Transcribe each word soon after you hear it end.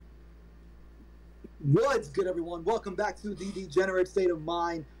What's good, everyone? Welcome back to the Degenerate State of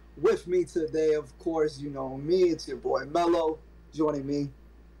Mind. With me today, of course, you know me. It's your boy Mello. Joining me,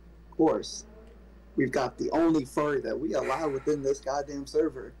 of course, we've got the only furry that we allow within this goddamn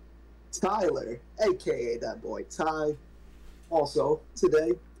server, Tyler, aka that boy Ty. Also,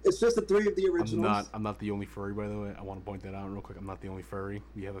 today, it's just the three of the originals. I'm not the only furry, by the way. I want to point that out real quick. I'm not the only furry.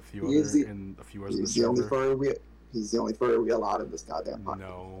 We have a few He's others in the He's server. the only furry we allowed in this goddamn podcast.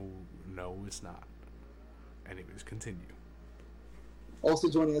 No, it's not. Anyways, continue. Also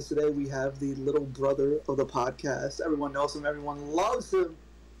joining us today, we have the little brother of the podcast. Everyone knows him. Everyone loves him.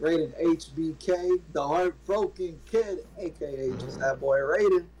 Raiden HBK, the heartbroken kid, a.k.a. just that boy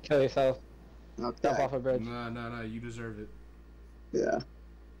Raiden. Kill yourself. Okay. Jump off a bridge. No, you deserve it. Yeah.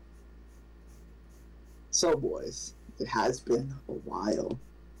 So, boys, it has been a while.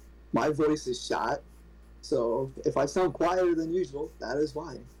 My voice is shot, so if I sound quieter than usual, that is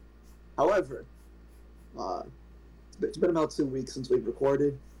why. However, it's been about 2 weeks since we've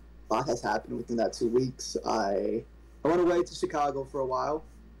recorded. A lot has happened within that 2 weeks. I went away to Chicago for a while.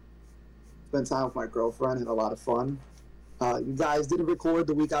 Spent time with my girlfriend, had a lot of fun. You guys didn't record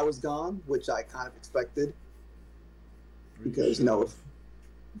the week I was gone, which I kind of expected. Because,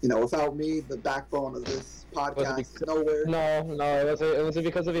 without me, the backbone of this podcast is nowhere. No, it wasn't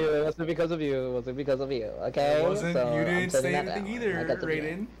because of you. It wasn't because of you. It wasn't because of you. Okay. It wasn't. So you didn't say anything down. either,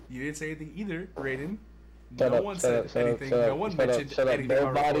 Raiden. You didn't say anything either, Raiden. Shut No up, one shut said up, shut anything. up, No one mentioned shut up. anything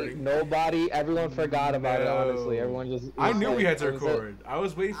about recording. Nobody. Everyone forgot about it. Honestly, everyone just. I knew we had to record. I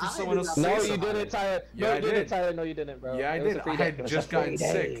was waiting for someone else to say No, you something. didn't, Tyler. Yeah, no, I you didn't, did. Tyler. No, you didn't, bro. Yeah, I It was did. a free I day. had It was just a free gotten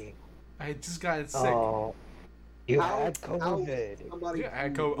day. sick. I had just gotten sick. Oh, you How- had COVID. Yeah, I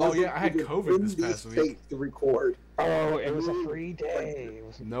had COVID. Oh, yeah, I had COVID this past week. To record. Oh, it was a free day. It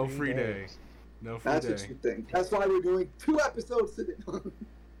was a No free day. No free That's day. what you think. That's why we're doing 2 episodes today.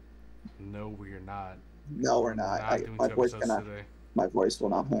 No, we're not. No, we're not. Doing My 2 voice episodes cannot. today. My voice will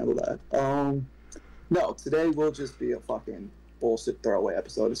not handle that. No, today will just be a fucking bullshit throwaway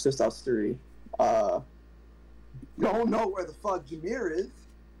episode. It's just us three. Don't know where the fuck Jameer is.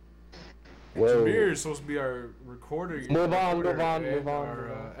 Whoa. Jameer is supposed to be our recorder. Move on, recorder move on, and move on, Our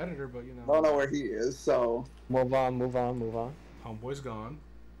move on. editor, but Don't know where he is. So Move on. Homeboy's gone.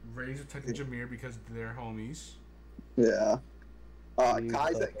 Ray's protecting Jameer because they're homies. yeah.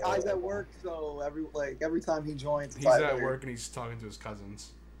 Jesus. Kai's at work, so every time he joins, He's at work and he's talking to his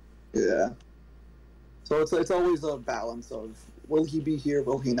cousins. Yeah. So it's always a balance of will he be here,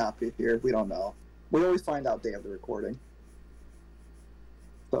 will he not be here? We don't know. We always find out day of the recording.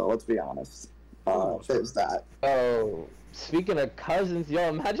 So let's be honest. There's that. Oh, speaking of cousins, yo,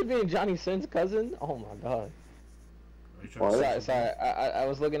 imagine being Johnny Sin's cousin. Oh my god. Are you trying to Sorry. I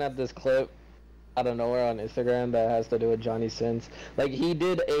was looking at this clip out of nowhere on Instagram that has to do with Johnny Sins. Like, he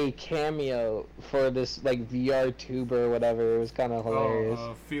did a cameo for this, like, VR tuber or whatever. It was kind of hilarious.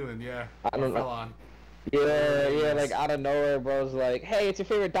 Feeling, yeah. I don't know. Fell on. Yeah, like, out of nowhere, bro's like, hey, it's your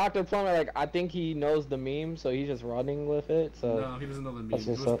favorite Dr. Plumber. Like, I think he knows the meme, so he's just running with it, so... No, he doesn't know the meme. That's It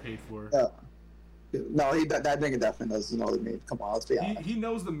what's was up. paid for. No, that nigga definitely doesn't know the meme. Come on, let's be honest. He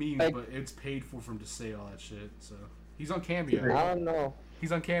knows the meme, Like- but it's paid for him to say all that shit, so... He's on Cameo. I don't know.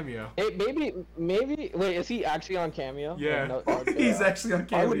 He's on Cameo. Hey, maybe... Wait, is he actually on Cameo? Yeah. Like, no, He's actually on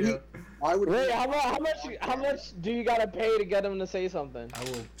Why would he? Cameo. Why would Wait, he? how much do you gotta pay to get him to say something? I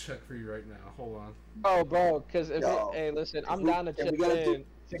will check for you right now. Hold on. Oh, bro, because if Yo, hey, listen, I'm we- down to can we chip get him in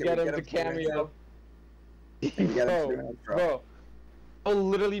to can get we him get to him to do an cameo. Can we get him to do an intro? Bro, I'll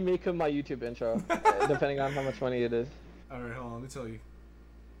literally make him my YouTube intro, depending on how much money it is. Alright, hold on. Let me tell you.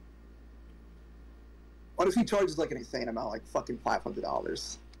 What if he charges like an insane amount, like fucking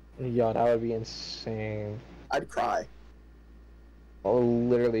 $500? Yo, that would be insane. I'd cry. I'll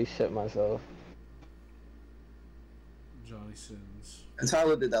literally shit myself. Johnny Sins. And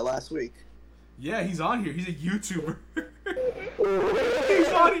Tyler did that last week. Yeah, he's on here. He's a YouTuber. He's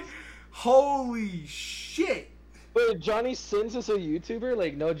on here. Holy shit. Wait, Johnny Sins is a YouTuber?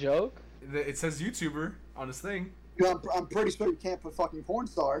 Like, no joke? It says YouTuber on his thing. You know, I'm pretty sure you can't put fucking porn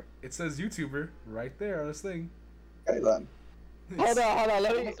star. It says YouTuber right there on his thing. Okay then. Hold on.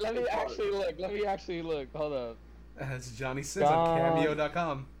 Let me actually look. Hold up. That's Johnny Sins on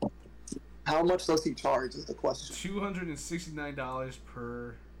Cameo.com. How much does he charge is the question. $269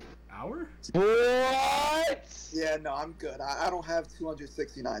 per hour? What? Yeah, no, I'm good. I don't have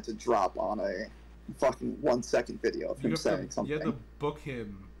 269 to drop on a fucking 1 second video of him saying something. You have to book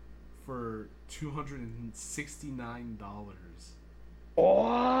him for $269.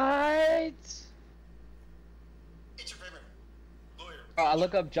 What? It's your favorite lawyer. I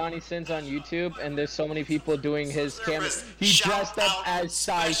look up Johnny Sins on YouTube, and there's so many people doing his camera. He Shout dressed up out as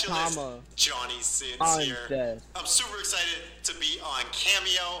specialist Saitama. Johnny Sins I'm here. dead. I'm super excited to be on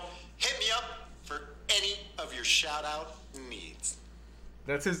Cameo. Hit me up for any of your shout out needs.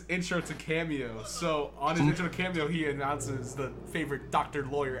 That's his intro to Cameo. So on his intro to Cameo, he announces the favorite doctor,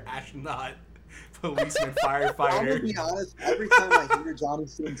 lawyer, astronaut, policeman, I'm gonna firefighter. be honest. Every time I hear Johnny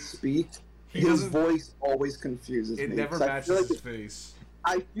Sins speak, his doesn't- voice always confuses me. It never 'cause I feel matches like his face.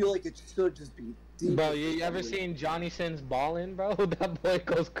 I feel like it should just be deep. Bro, you ever seen Johnny Sins ballin', bro? That boy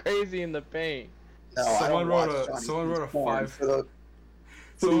goes crazy in the paint. No, I Someone don't wrote watch a- Johnny someone Sins wrote a porn five- for the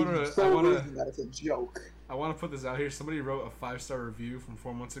Someone for wrote the a- sole I wanna- reason that it's a joke. I want to put this out here. Somebody wrote a 5-star review from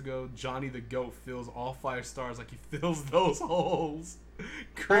 4 months ago. Johnny the Goat fills all 5 stars like he fills those holes.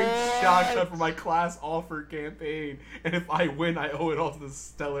 Great shotgun for my class offer campaign. And if I win, I owe it all to the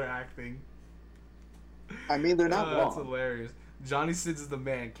stellar acting. I mean, they're not That's wrong. hilarious. Johnny Sins is the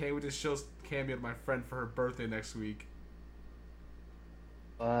man. Can't wait to show Cameo to my friend for her birthday next week.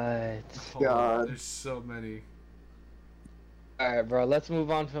 What? Oh, God. there's so many. Alright, bro, let's move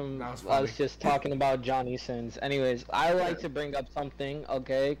on from That was funny. us just talking about Johnny Sins. Anyways, I like to bring up something,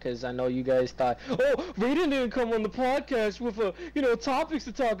 okay? Because I know you guys thought, oh, Raiden didn't come on the podcast with, topics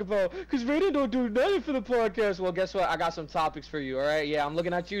to talk about. Because Raiden don't do nothing for the podcast. Well, guess what? I got some topics for you, alright? Yeah, I'm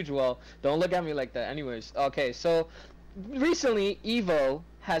looking at you, Joel. Don't look at me like that. Anyways, okay, so recently, EVO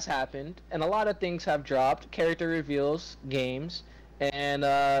has happened, and a lot of things have dropped. Character reveals, games, and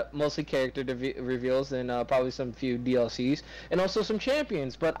mostly character reveals and probably some few DLCs and also some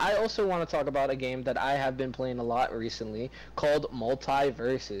champions. But I also want to talk about a game that I have been playing a lot recently called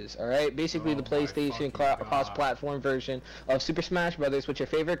Multiverses. All right, basically the Oh my PlayStation fucking God. cross-platform version of Super Smash Brothers with your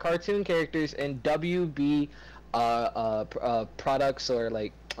favorite cartoon characters and WB products or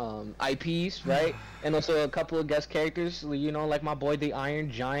like IPs, right? And also a couple of guest characters, like my boy the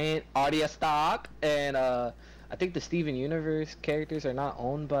Iron Giant, Ardia Stock, and I think the Steven Universe characters are not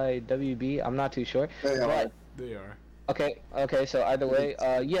owned by WB. I'm not too sure. They are. But They are. okay. So either way,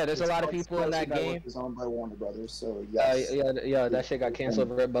 yeah, there's a lot of people in that game. Is owned by Warner Brothers, so yes. Yeah, that shit got canceled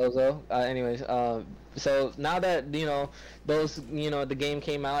for Bozo. Anyways, so now that those the game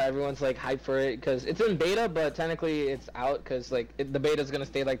came out, everyone's like hyped for it because it's in beta, but technically it's out because the beta is gonna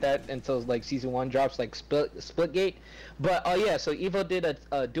stay like that until like season 1 drops, like Splitgate. But yeah, so Evo did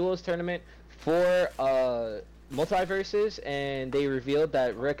a duos tournament for Multiverses, and they revealed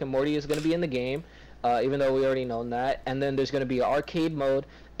that Rick and Morty is gonna be in the game. Even though we already known that. And then there's going to be an arcade mode,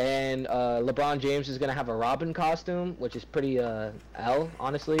 and LeBron James is going to have a Robin costume, which is pretty L,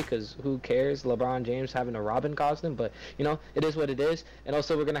 honestly, because who cares, LeBron James having a Robin costume, but, it is what it is. And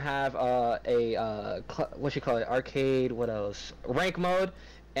also we're going to have arcade, what else? Rank mode,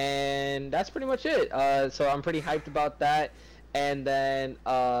 and that's pretty much it. So I'm pretty hyped about that. And then,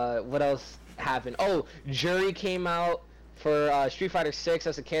 what else happened? Oh, Jury came out for Street Fighter 6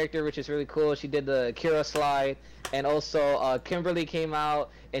 as a character, which is really cool. She did the Kira slide, and also Kimberly came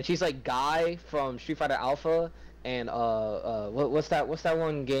out, and she's like Guy from Street Fighter Alpha, and what's that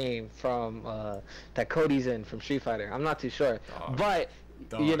one game from that Cody's in from Street Fighter? I'm not too sure, but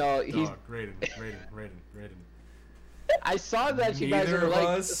he's. Raiden. I saw that you guys were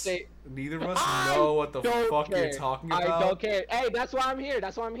like to say. Neither of us know what the fuck you're talking about. I don't care. Hey, that's why I'm here.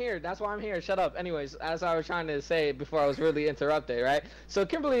 Shut up. Anyways, as I was trying to say before I was really interrupted, right? So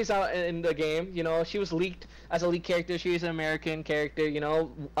Kimberly's out in the game. She was leaked as a leaked character. She's an American character.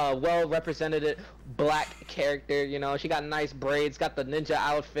 Well represented black character. She got nice braids, got the ninja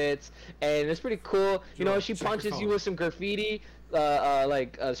outfits, and it's pretty cool. She punches you with some graffiti.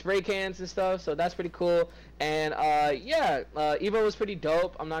 Spray cans and stuff, so that's pretty cool. And Evo was pretty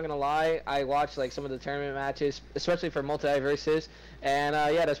dope. I'm not gonna lie. I watched some of the tournament matches, especially for Multiverses. And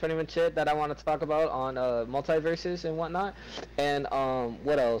that's pretty much it that I want to talk about on Multiverses and whatnot. And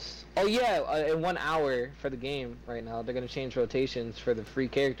what else? Oh yeah, in 1 hour for the game right now, they're gonna change rotations for the free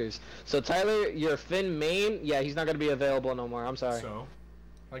characters. So Tyler, your Finn main, he's not gonna be available no more. I'm sorry. So,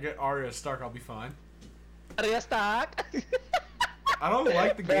 if I get Arya Stark, I'll be fine. Arya Stark. I don't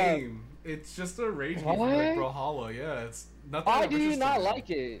like the game. It's just a rage game for Brawlhalla. Yeah, it's nothing. Why do you not like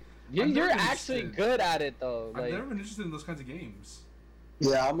it? You're actually good at it though. I've never been interested in those kinds of games.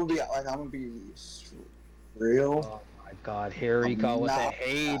 Yeah, I'm gonna be real. Oh my God, here we go with the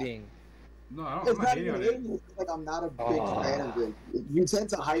hating. No, I'm It's not not hating even on it. hating. It's I'm not a big fan of it. You tend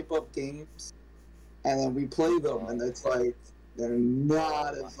to hype up games, and then we play them, and it's they're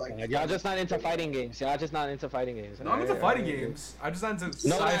not as Y'all just not into fighting games. No, I'm into fighting games. I'm just not into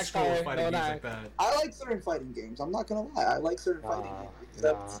side-scroll fighting games like that. I like certain fighting games. I'm not gonna lie. I like certain fighting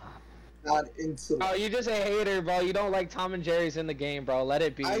games. not into. Oh, you just a hater, bro. You don't like Tom and Jerry's in the game, bro. Let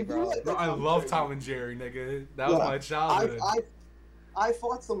it be, I do bro. like Bro, I Tom and love Jerry. Tom and Jerry, nigga. That was my childhood. I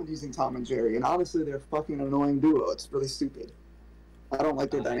fought someone using Tom and Jerry, and honestly, they're a fucking annoying duo. It's really stupid. I don't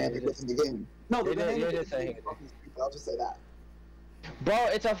like their dynamic within the game. No, the dynamic within the game is fucking stupid. I'll just say that. Bro,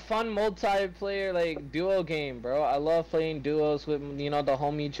 it's a fun multiplayer like duo game, bro. I love playing duos with the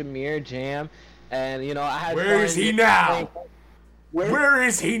homie Jameer Jam, and I had. Where is he now? Where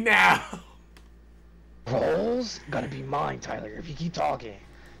is he now? Rolls gotta be mine, Tyler. If you keep talking,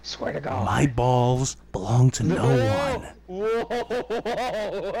 swear to God. My balls belong to no one.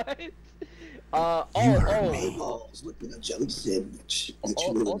 Whoa! What? You heard me. Balls look at a jelly sandwich.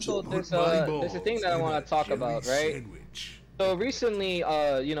 Also, there's a thing that I want to talk about, right? Sandwich. So recently,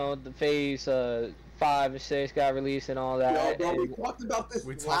 the Phase 5 and 6 got released and all that. Bro, we talked about this.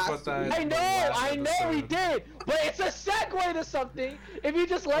 We talked about that. I know we did, but it's a segue to something. If you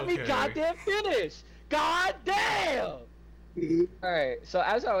just let me goddamn finish, goddamn. Alright, so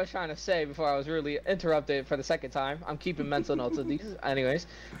as I was trying to say before I was really interrupted for the second time, I'm keeping mental notes of these. Anyways,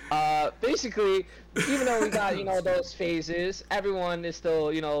 basically, even though we got, those phases, everyone is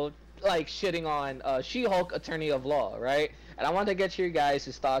still, like shitting on She-Hulk Attorney of Law, right? And I want to get your guys'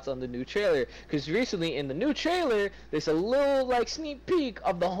 thoughts on the new trailer, because recently in the new trailer, there's a little like sneak peek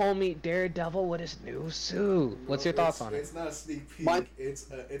of the homie Daredevil with his new suit. What's your thoughts on it? It's not a sneak peek.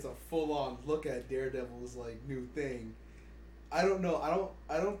 It's a full-on look at Daredevil's like new thing. I don't know.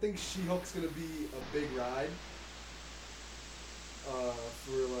 I don't think She-Hulk's gonna be a big ride. For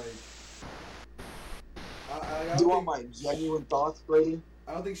like. Do you want my genuine thoughts, Brady?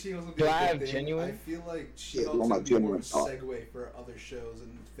 I don't think She-Hulk's gonna be a big thing. Genuine? I feel like She-Hulk's gonna be more of a segue for other shows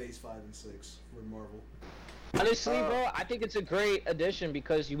in Phase 5 and 6 for Marvel. Honestly, bro, I think it's a great addition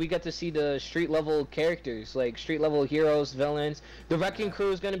because we get to see the street level characters, like street level heroes, villains. The Wrecking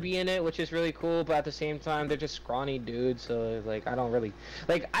Crew is gonna be in it, which is really cool. But at the same time, they're just scrawny dudes, so like I don't really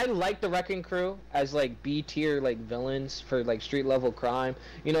like. I like the Wrecking Crew as like B tier like villains for like street level crime.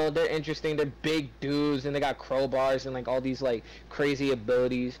 They're interesting. They're big dudes and they got crowbars and like all these like crazy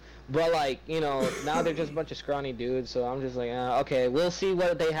abilities. But like now they're just a bunch of scrawny dudes. So I'm just like, okay, we'll see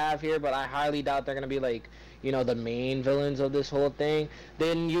what they have here. But I highly doubt they're gonna be like. The main villains of this whole thing.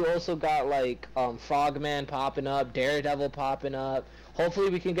 Then you also got like Frogman popping up, Daredevil popping up.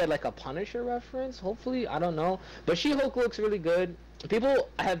 Hopefully we can get like a Punisher reference. Hopefully, I don't know. But She-Hulk looks really good. People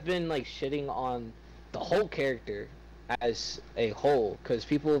have been like shitting on the whole character as a whole because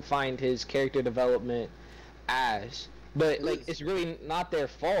people find his character development ass. But like it's really not their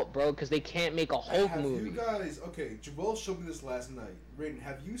fault, bro, because they can't make a Hulk movie. You guys, okay, Joel showed me this last night. Raiden,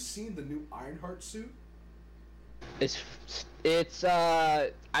 have you seen the new Ironheart suit? It's I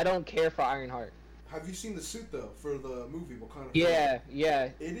don't care for Ironheart. Have you seen the suit though for the movie Wakanda? Yeah.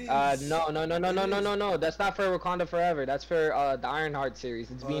 It is. No. That's not for Wakanda Forever. That's for the Ironheart series.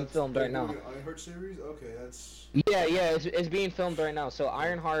 It's being filmed right now. Ironheart series? Okay, that's. Yeah. It's being filmed right now. So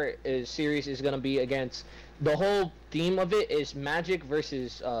Ironheart series is gonna be against. The whole theme of it is magic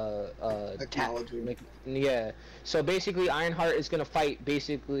versus technology. Yeah. So basically, Ironheart is gonna fight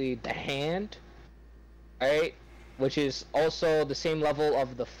basically the Hand, right? Which is also the same level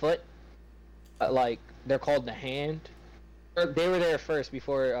of the Foot. Like they're called the Hand. They were there first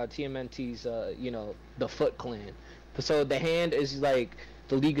before TMNT's the Foot Clan. So the Hand is like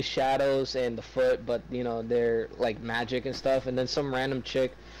the League of Shadows and the Foot, but they're like magic and stuff. And then some random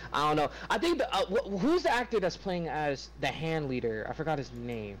chick, I don't know. I think who's the actor that's playing as the Hand leader? I forgot his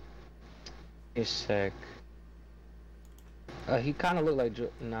name. He's sick. He kind of looked like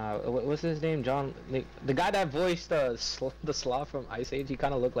what's his name? John, the guy that voiced the Sloth from Ice Age. He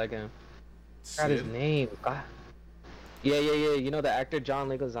kind of looked like him. I forgot his name. God. Yeah. The actor John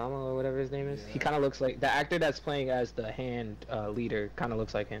Leguizamo or whatever his name is. Yeah. He kind of looks like the actor that's playing as the Hand leader. Kind of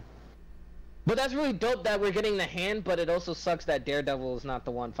looks like him. But that's really dope that we're getting the Hand. But it also sucks that Daredevil is not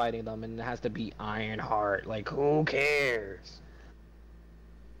the one fighting them, and it has to be Ironheart. Like, who cares?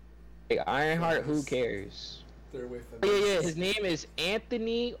 Like, Ironheart, who cares? Yeah. His name is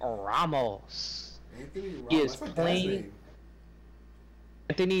Anthony Ramos. He is playing.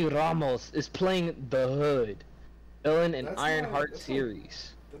 Anthony Ramos is playing the Hood, villain in Ironheart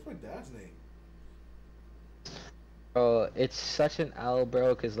series. That's my dad's name. Bro, it's such an L,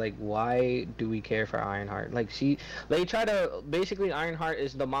 bro. Cause like, why do we care for Ironheart? Like, they try to basically Ironheart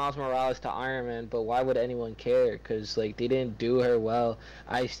is the Miles Morales to Iron Man, but why would anyone care? Cause like they didn't do her well.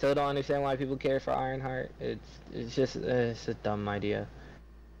 I still don't understand why people care for Ironheart. It's just it's a dumb idea.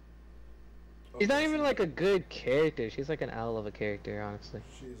 She's not even like a good character. She's like an L of a character, honestly.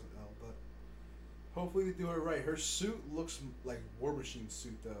 She is an L, Hopefully they do it right. Her suit looks like War Machine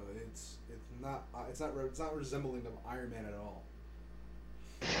suit though. It's not resembling of Iron Man at all.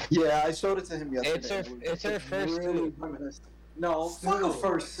 Yeah, I showed it to him yesterday. It's her first suit. Reminiscent. No, Still. fuck a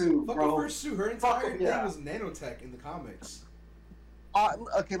first suit, Fuck bro. her first suit. Her entire thing yeah. was nanotech in the comics.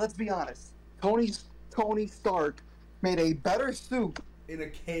 Okay, let's be honest. Tony Stark made a better suit In a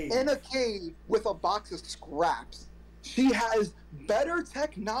cave. with a box of scraps. She has better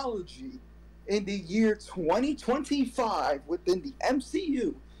technology in the year 2025 within the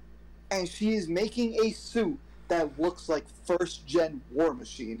MCU, and she is making a suit that looks like first-gen War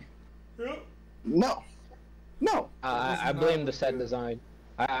Machine. Yep. No. I blame the set design.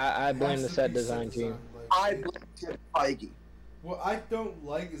 I blame the set design team. I blame Kevin Feige. What I don't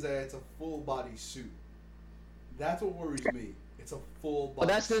like is that it's a full body suit. That's what worries me. It's a full body. But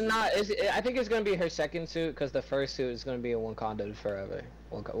that's suit. not. I think it's gonna be her second suit because the first suit is gonna be a Wakanda Forever.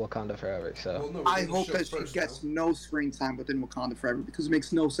 Wakanda Forever. So. Well, no, I we're gonna hope show that she first, gets though. no screen time within Wakanda Forever because it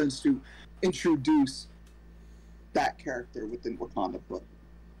makes no sense to introduce that character within Wakanda Forever.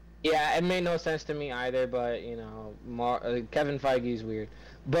 Yeah, it made no sense to me either, but you know, Kevin Feige's weird.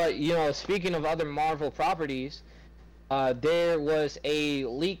 But you know, speaking of other Marvel properties, there was a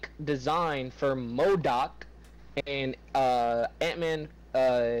leak design for MODOK in Ant-Man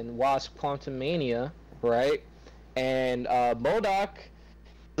and Wasp: Quantumania, right? And MODOK,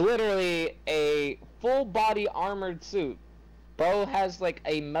 literally a full-body armored suit. Bro has like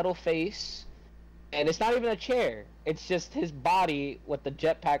a metal face, and it's not even a chair. It's just his body with the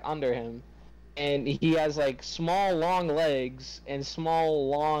jetpack under him, and he has like small, long legs and small,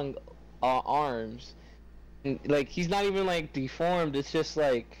 long arms. And, like he's not even like deformed. It's just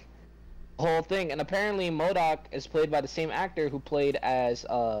like the whole thing. And apparently, MODOK is played by the same actor who played as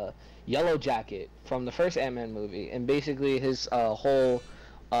Yellow Jacket from the first Ant-Man movie. And basically, his whole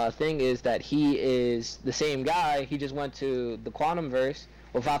thing is that he is the same guy. He just went to the Quantumverse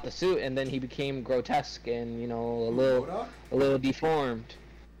without the suit, and then he became grotesque and MODOK? a little deformed.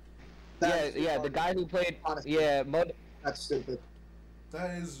 That's Yeah, the guy who played honestly, that's stupid.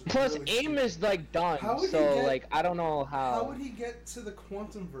 That is. Plus, really AIM stupid. is like done, How would he so get- like I don't know how. How would he get to the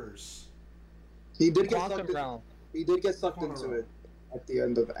Quantumverse? He did get Quantum sucked in, realm. He did get sucked Quantum into realm. it at the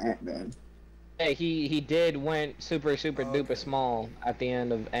end of Ant-Man. Yeah, he did went super Okay. duper small at the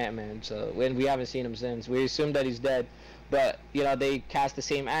end of Ant-Man. So when we haven't seen him since, we assume that he's dead. But you know they cast the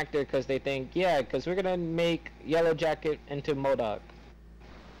same actor because they think because we're gonna make Yellow Jacket into MODOK.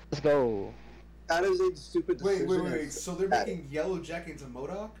 Let's go. That is a stupid decision. Wait. So they're making Yellow Jacket into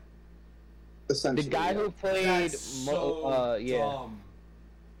MODOK? Essentially, The guy who played That's so dumb.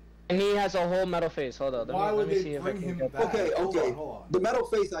 and he has a whole metal face. Hold on, Why let would me they see if I bring can him get back? Okay, Hold okay. on, hold on. The metal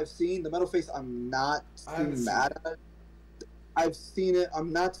face I've seen. The metal face I'm not I too haven't seen mad it. at. I've seen it.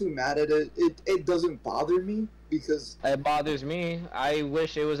 I'm not too mad at it. It doesn't bother me because It bothers me. I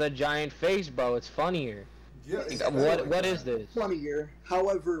wish it was a giant face, bro. It's funnier. Yeah, it's What is this? funnier.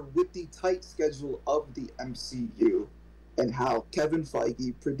 However, with the tight schedule of the MCU and how Kevin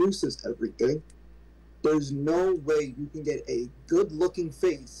Feige produces everything, there's no way you can get a good-looking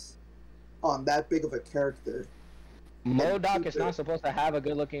face on that big of a character. MODOK is not supposed to have a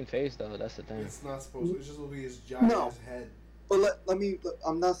good-looking face, though. That's the thing. It's not supposed to. It's just will be his giant No. ass head. But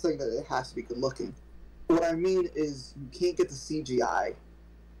I'm not saying that it has to be good-looking. What I mean is you can't get the CGI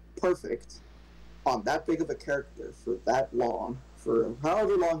perfect on that big of a character for that long, for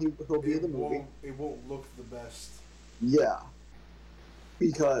however long he'll be in the movie. It won't look the best. Yeah.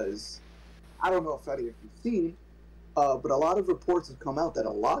 Because, I don't know if any of you've seen, but a lot of reports have come out that a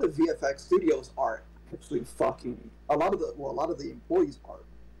lot of VFX studios are actually a lot of the employees are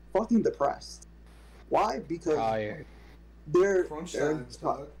fucking depressed. Why? Because Tired. Crunch time,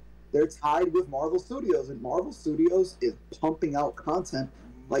 dog. they're tied with Marvel Studios, and Marvel Studios is pumping out content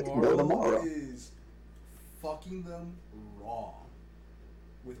like no Marvel tomorrow. is fucking them raw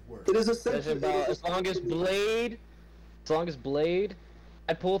with work. It is That's essentially about, as long as Blade,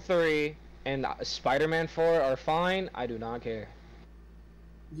 Deadpool 3, and Spider-Man 4 are fine, I do not care.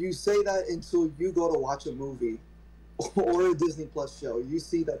 You say that until you go to watch a movie or a Disney Plus show. You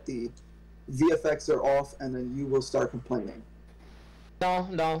see that the VFX are off, and then you will start complaining.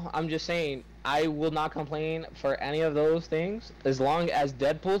 No, I'm just saying, I will not complain for any of those things as long as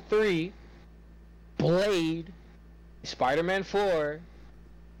Deadpool 3, Blade, Spider-Man 4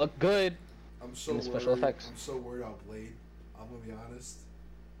 look good. I'm so in the worried. special effects. I'm so worried about Blade. I'm gonna be honest.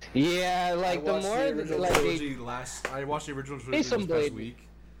 Yeah, like I the watched more original like trilogy I watched the original trilogy some this past Blade. week,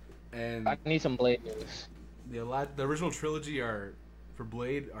 and I need some Blade news. the original trilogy for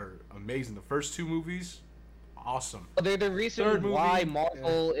Blade are amazing. The first two movies, Awesome. They're the reason Third why movie,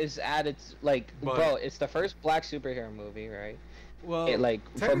 Marvel is at its like, But- bro. It's the first black superhero movie, right? Well, Like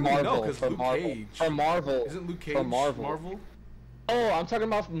for technically no, Marvel, 'cause for Luke Marvel, Cage. for Marvel. Isn't Luke Cage for Marvel? Oh, I'm talking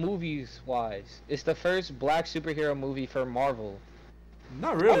about movies wise. It's the first black superhero movie for Marvel.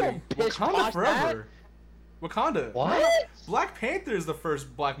 Not really. Oh, piss Wakanda posh forever. Wakanda. What? Black Panther is the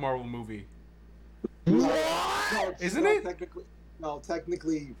first black Marvel movie. No, Isn't it?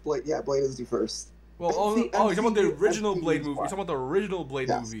 Technically, Blade is the first. Well, It's oh, the you're talking about the MCU original Blade movie. You're one. talking about the original Blade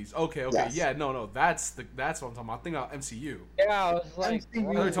Yes. movies. Okay, Yes. yeah, no, that's what I'm talking about. I'm thinking about MCU. Yeah, I was like, MCU I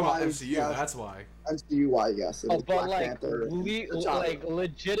thought you were talking about wise, MCU. yes. That's why. MCU, yes. It oh, was but Black like, Panther and T'Challa. like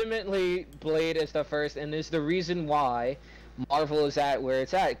legitimately, Blade is the first, and it's the reason why Marvel is at where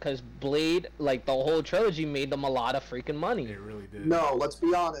it's at. Because Blade, like the whole trilogy, made them a lot of freaking money. It really did. No, let's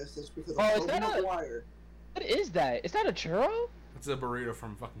be honest. It's because of Oh, is Tobey that a- Maguire. What is that? Is that a churro? It's a burrito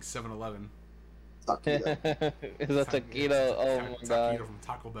from fucking 7-Eleven. Taquito. It's a taquito. Oh my god. Taquito from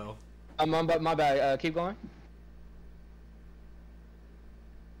Taco Bell. My bad. Keep going.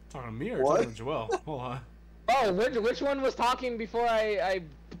 Talking to me or What? talking to Joel? Hold on. Oh, which one was talking before I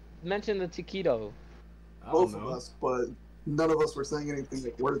mentioned the taquito? I Both don't of know. us, but none of us were saying anything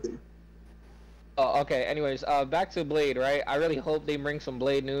like worthy. Oh, okay. Anyways, back to Blade, right? I really hope they bring some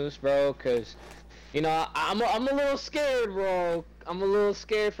Blade news, bro, cause, you know, I'm a little scared, bro. I'm a little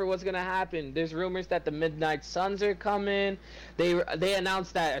scared for what's gonna happen. There's rumors that the Midnight Suns are coming. They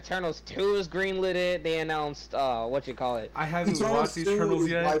announced that Eternals 2 is greenlit. They announced what you call it? I haven't Eternals watched these 2 Eternals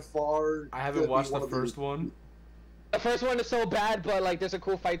is by yet. far I haven't gonna be watched one the of first one. The first one is so bad, but like there's a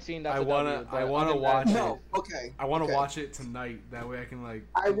cool fight scene. That's I a wanna- W, but I wanna other than watch that- it. No, okay. I want to okay. watch it tonight. That way I can like.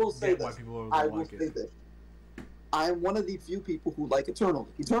 I will say get this. why people are I gonna will like say it. this. I'm one of the few people who like Eternals.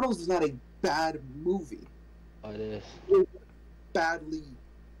 Eternals is not a bad movie. Oh, it is. Badly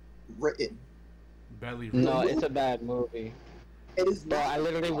written. Badly No, written. it's a bad movie. It is Bro, not. I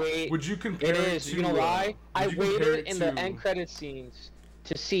literally wait. Would you compare It it is. to? You know why? I would you compare waited it in the to- end credit scenes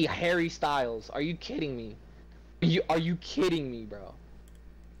to see Harry Styles. Are you kidding me? Are you kidding me, bro?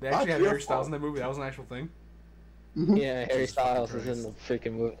 They actually Not had your Harry Styles fault. in that movie. That was an actual thing. Mhm. Yeah, Harry Jesus fucking Styles is in the Christ.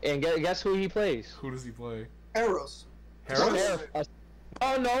 freaking movie. And guess who he plays? Who does he play? Arrows. Harris?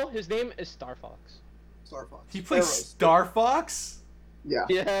 Oh no, his name is Star Fox. Star Fox. He plays Arrows. Star Fox. Yeah.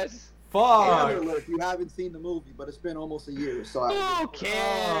 Yes. Fuck. Spoiler alert if you haven't seen the movie, but it's been almost a year, so Who cares?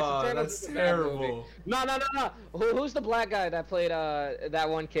 Oh, Eternals that's is a bad movie. terrible. No. Who's the black guy that played that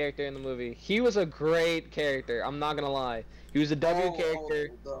one character in the movie? He was a great character. I'm not gonna lie. He was a W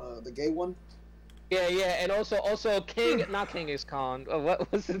character. The gay one. Yeah, and also King, not Genghis Khan.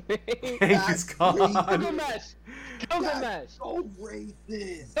 What was his name? Genghis Khan. Gilgamesh. Gilgamesh. That's so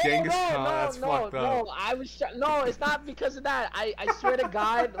racist. Genghis Khan, that's fucked up. No, it's not because of that. I swear to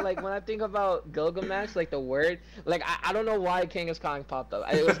God, like when I think about Gilgamesh, like the word, like I don't know why Genghis Khan popped up.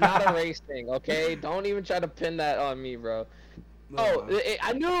 It was not a race thing, okay? Don't even try to pin that on me, bro. Oh,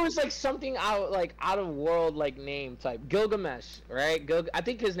 I knew it was like something out of world like name type. Gilgamesh, right? I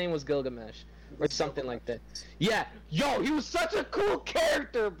think his name was Gilgamesh or something like that. Yeah, yo, he was such a cool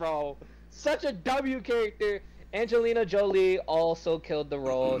character, bro. Such a W character. Angelina Jolie also killed the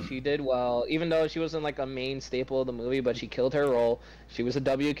role. She did well, even though she wasn't like a main staple of the movie, but she killed her role. She was a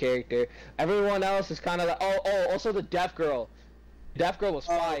W character. Everyone else is kind of like, also the deaf girl. Deaf girl was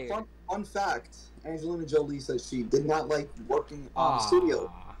fire. Fun fact: Angelina Jolie says she did not like working on the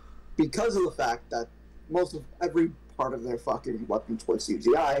studio because of the fact that most of every part of their fucking weapons were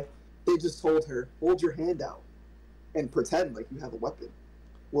CGI. They just told her, "Hold your hand out and pretend like you have a weapon."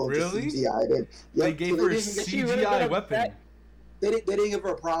 Well, Really? just CGI'd it. They Yep, gave so her a didn't- She really CGI did weapon. They didn't give her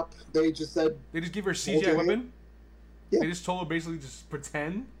a prop. They just said They just give her a Hold CGI your weapon. Yeah. They just told her basically just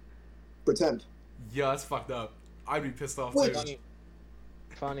pretend. pretend, Yeah, that's fucked up. I'd be pissed off Which- too.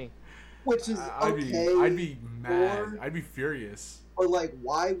 Funny. which is I'd okay. be mad. or- I'd be furious. Or like,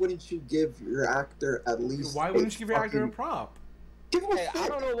 why wouldn't you give your actor at least? Why wouldn't you give your actor a prop? Give him a Hey, I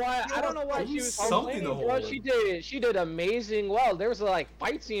don't know why. I don't know why she was Something complaining. to Bro, hold. she did amazing. Well, there was like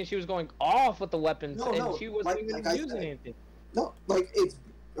fight scene. She was going off with the weapons, No, and she wasn't even like I using said. anything. No, like it's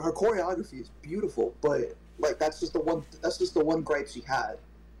her choreography is beautiful, but like that's just the one gripe she had,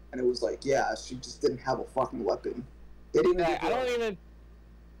 and it was like, yeah, she just didn't have a fucking weapon. They didn't. Like, give I her- don't even.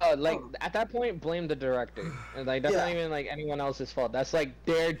 At that point, blame the director. And like that's not Yeah. even like anyone else's fault. That's like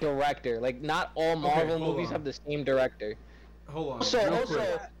their director. Like not all Marvel hold movies on. have the same director. Hold on. So, real also-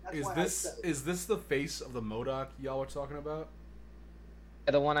 quick. That's Is why I this said it. is this the face of the MODOK y'all were talking about?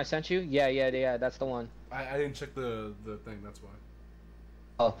 The one I sent you? Yeah. That's the one. I didn't check the thing. That's why.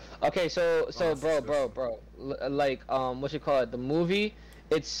 Oh, okay. So, that's bro, disgusting. like, what you call it? The movie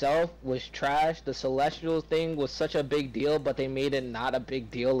itself was trash. The Celestial thing was such a big deal, but they made it not a big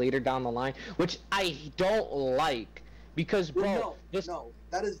deal later down the line, which I don't like. Because, bro, well, no,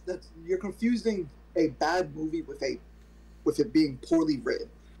 that's you're confusing a bad movie with it being poorly written.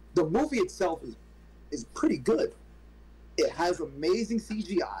 The movie itself is pretty good. It has amazing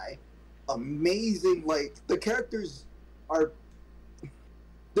CGI, amazing the characters aren't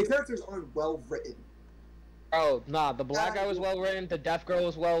well written. Oh, nah, the black guy was well written, the deaf girl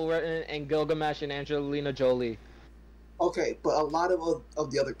was well written, and Gilgamesh and Angelina Jolie. Okay, but a lot of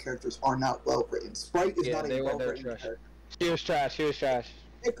the other characters are not well written. Sprite is not a well written character. She was trash.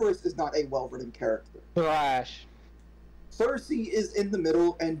 Icarus is not a well written character. Trash. Cersei is in the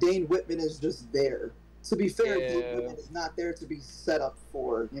middle, and Dane Whitman is just there. To be fair, Dane Whitman is not there to be set up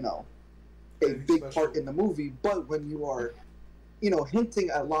for, a big part in the movie. But when you are,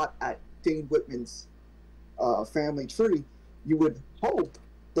 hinting a lot at Dane Whitman's family tree, you would hope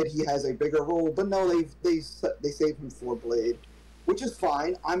that he has a bigger role. But no, they save him for Blade, which is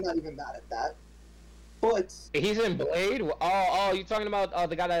fine. I'm not even mad at that. But he's in Blade. Oh, you're talking about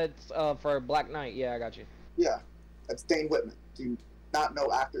the guy that's for Black Knight. Yeah, I got you. Yeah, that's Dane Whitman. Do you not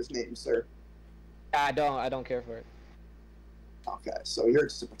know actor's name, sir? I don't care for it. Okay, so you're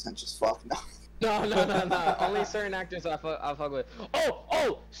just a pretentious fuck. No. No. Only certain actors I fuck with.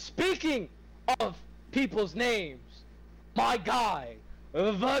 Oh, speaking of people's names, my guy,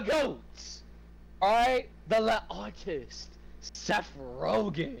 the GOAT. Alright? The artist, Seth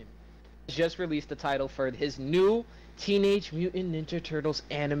Rogen, just released the title for his new Teenage Mutant Ninja Turtles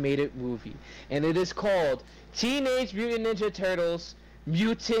animated movie. And it is called Teenage Mutant Ninja Turtles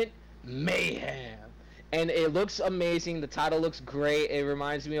Mutant Mayhem. And it looks amazing. The title looks great. It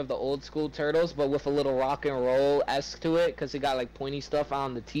reminds me of the old school Turtles, but with a little rock and roll-esque to it, because it got pointy stuff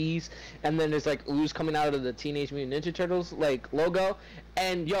on the T's. And then there's ooze coming out of the Teenage Mutant Ninja Turtles logo.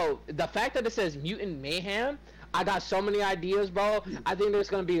 And yo, the fact that it says Mutant Mayhem, I got so many ideas, bro. I think there's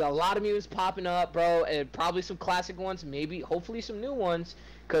gonna be a lot of mutants popping up, bro, and probably some classic ones, maybe, hopefully some new ones,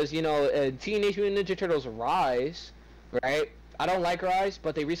 because Teenage Mutant Ninja Turtles Rise, right? I don't like Rise,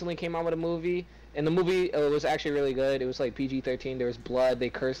 but they recently came out with a movie, and the movie was actually really good. It was PG-13. There was blood. They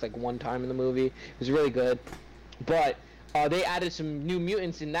cursed one time in the movie. It was really good, but they added some new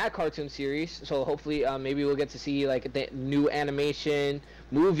mutants in that cartoon series, so hopefully maybe we'll get to see the new animation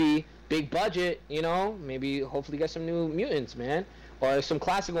movie. Big budget, maybe hopefully get some new mutants, man, or some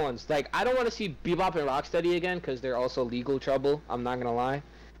classic ones. I don't want to see Bebop and Rocksteady again because they're also legal trouble. I'm not gonna lie,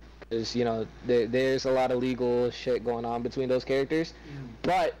 because there's a lot of legal shit going on between those characters.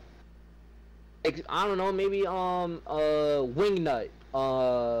 But I don't know, maybe Wingnut,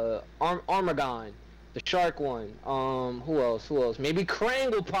 Armagon, the shark one. Who else? Maybe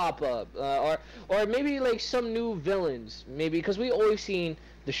Krang will pop up, or maybe some new villains. Maybe because we always seen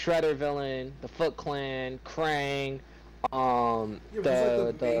the Shredder villain, the Foot Clan, Krang, those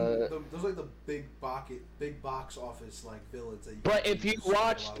the big box office villains that you. But if you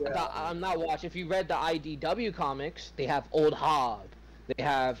watched, if you read the IDW comics, they have Old Hob, they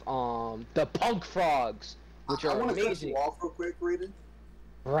have the Punk Frogs, which are amazing. I want to cut you off real quick, Raiden.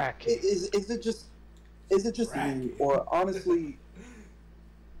 Racket. Is it just me, or honestly,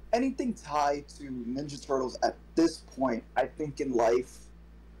 anything tied to Ninja Turtles at this point, I think in life,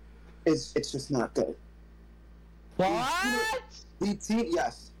 it's just not good. What?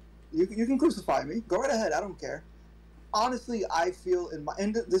 Yes, you can crucify me. Go right ahead. I don't care. Honestly, I feel and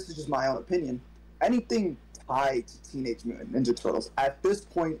this is just my own opinion. Anything tied to Teenage Mutant Ninja Turtles at this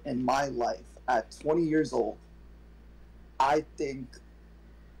point in my life, at 20 years old, I think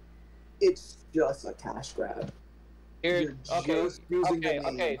it's just a cash grab. You're just using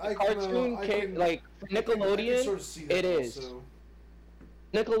the name. The cartoon Nickelodeon, it is. Also.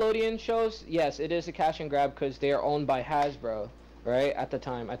 Nickelodeon shows, yes, it is a cash and grab because they are owned by Hasbro, right? At the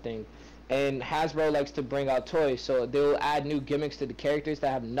time, I think. And Hasbro likes to bring out toys, so they'll add new gimmicks to the characters that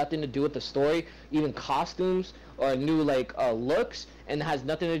have nothing to do with the story, even costumes or new looks, and has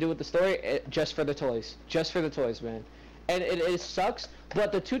nothing to do with the story, just for the toys. Just for the toys, man. And it sucks,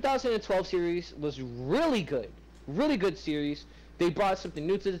 but the 2012 series was really good. Really good series. They brought something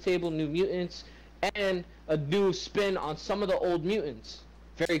new to the table, new mutants, and a new spin on some of the old mutants.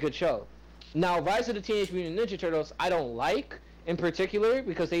 Very good show. Now, Rise of the Teenage Mutant Ninja Turtles, I don't like in particular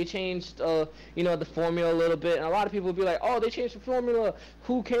because they changed, the formula a little bit, and a lot of people will be like, "Oh, they changed the formula.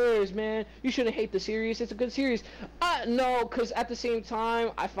 Who cares, man? You shouldn't hate the series. It's a good series." No, because at the same time,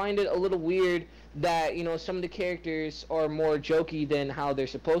 I find it a little weird that some of the characters are more jokey than how they're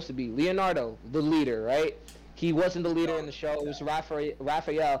supposed to be. Leonardo, the leader, right? He wasn't the leader in the show. It was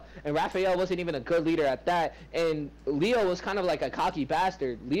Raphael, and Raphael wasn't even a good leader at that. And Leo was kind of like a cocky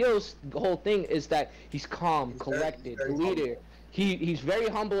bastard. Leo's whole thing is that he's calm, collected, very leader. humble. He's very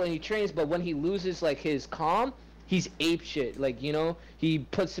humble and he trains, but when he loses like his calm, he's ape shit. Like, you know, he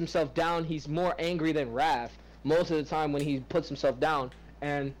puts himself down. He's more angry than Raph most of the time when he puts himself down.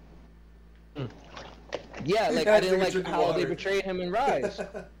 And yeah, like I didn't like how they portrayed him in Rise.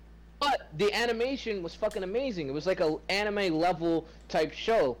 But the animation was fucking amazing. It was like a anime level type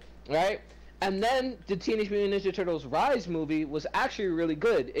show, right? And then the Teenage Mutant Ninja Turtles Rise movie was actually really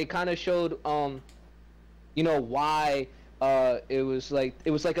good. It kind of showed, you know, why it was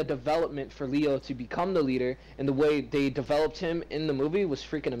like a development for Leo to become the leader, and the way they developed him in the movie was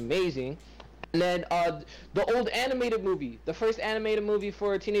freaking amazing. And then the old animated movie, the first animated movie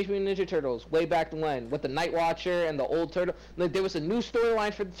for Teenage Mutant Ninja Turtles, way back when, with the Night Watcher and the old turtle. Like, there was a new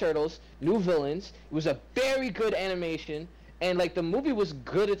storyline for the Turtles, new villains. It was a very good animation, and like the movie was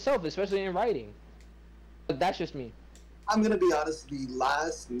good itself, especially in writing. But that's just me. I'm gonna be honest. The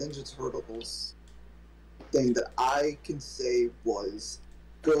last Ninja Turtles thing that I can say was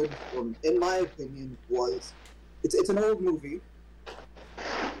good, in my opinion, was it's an old movie.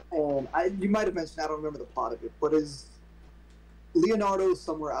 And you might have mentioned, I don't remember the plot of it, but is Leonardo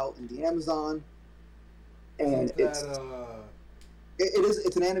somewhere out in the Amazon, and it's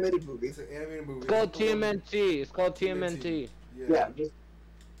an animated movie. It's an animated movie. It's called TMNT. It's called TMNT. Yeah,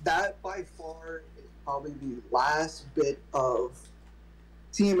 that by far is probably the last bit of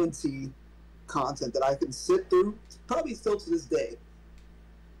TMNT content that I can sit through, probably still to this day,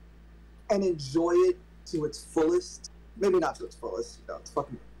 and enjoy it to its fullest. Maybe not to its fullest, you know, it's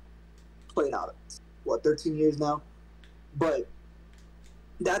fucking played out, what, 13 years now? But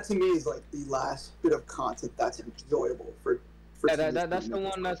that to me is like the last bit of content that's enjoyable for yeah, that's the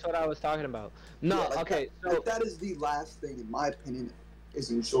one. That's what I was talking about. No, yeah, like okay. that is the last thing, in my opinion,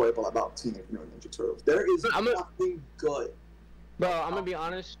 is enjoyable about Teenage Mutant Ninja Turtles. There is nothing good. Bro, I'm gonna be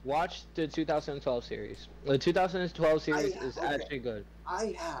honest. Watch the 2012 series. The 2012 series is actually good.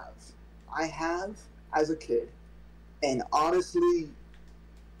 I have as a kid, and honestly,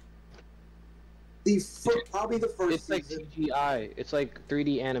 probably the first. It's like season, CGI. It's like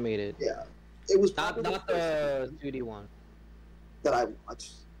 3D animated. Yeah, it was not the 2D one that I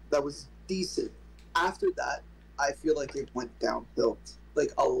watched. That was decent. After that, I feel like it went downhill.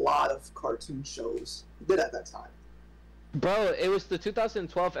 Like a lot of cartoon shows did at that time. Bro, it was the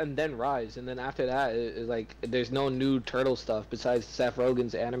 2012 and then Rise, and then after that, like there's no new turtle stuff besides Seth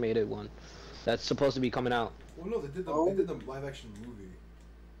Rogen's animated one that's supposed to be coming out. Well, no, they did the live action movie.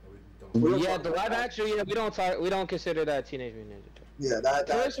 Yeah, the live action. Yeah, we don't consider that Teenage Mutant Ninja Turtles. Yeah, that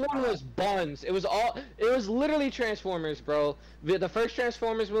first one was buns. It was literally Transformers, bro. The first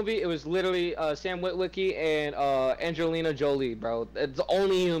Transformers movie, it was literally Sam Witwicky and Angelina Jolie, bro. It's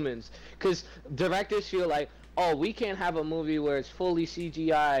only humans. Cause directors feel like, oh, we can't have a movie where it's fully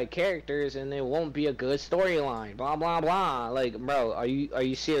CGI characters and it won't be a good storyline. Blah blah blah. Like, bro, are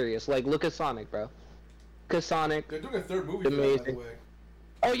you serious? Like, look at Sonic, bro. Cause Sonic. They're doing a third movie, by the way.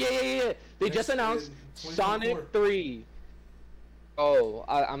 Oh yeah. They just announced Sonic 3. Oh,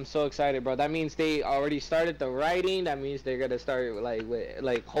 I'm so excited, bro. That means they already started the writing. That means they're gonna start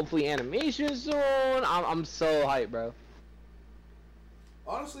with hopefully animation soon. I'm so hyped, bro.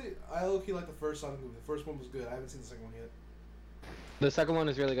 Honestly, I low-key like the first Sonic movie. The first one was good. I haven't seen the second one yet. The second one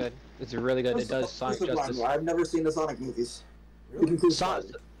is really good. It's really good. It does Sonic justice. I've never seen the Sonic movies. Really?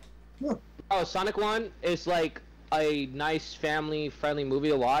 Oh, Sonic 1 is like a nice family-friendly movie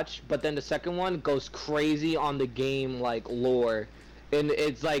to watch, but then the second one goes crazy on the game like lore, and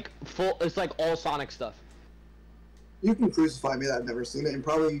it's like it's like all Sonic stuff. You can crucify me that I've never seen it, and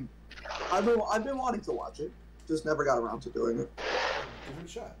probably I've been wanting to watch it, just never got around to doing it. Give it a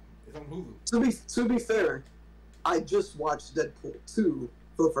shot. It's on Hulu. To be fair, I just watched Deadpool 2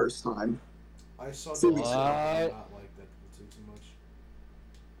 for the first time. I saw Deadpool 2. I did not like Deadpool 2 too much.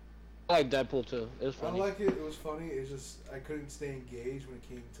 I like Deadpool 2. It was funny. I like it. It was funny. It's just I couldn't stay engaged when it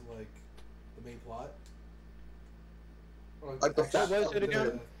came to like the main plot. Like the what was it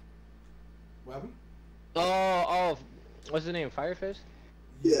again? What happened? Oh, what's the name? Firefist?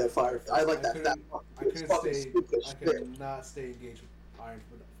 Yeah, Firefist. I like that. I could not stay engaged with Iron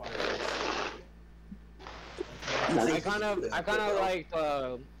Firefist. I kind of liked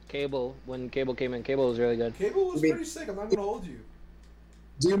Cable when Cable came in. Cable was really good. Cable was pretty sick. I'm not gonna hold you.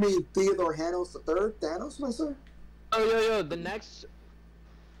 Do you mean Theodore Hanos III? Thanos, my sir? Oh, yo, the next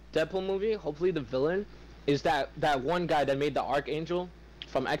Deadpool movie, hopefully the villain, is that one guy that made the Archangel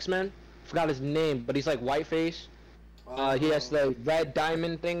from X-Men. Forgot his name, but he's like whiteface. He has the red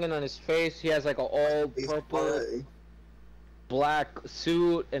diamond thing on his face. He has like a all purple black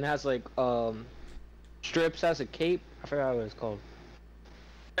suit and has like strips as a cape. I forgot what it's called.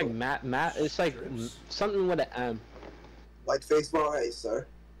 Like Matt. It's like something with an M. White face valet, sir.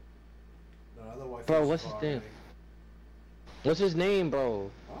 No, white Bro, face what's his valet. name? What's his name,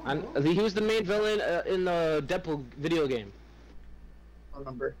 bro? He was the main villain in the Deadpool video game. I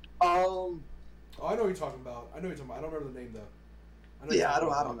remember. Oh, I know what you're talking about. I don't remember the name though. I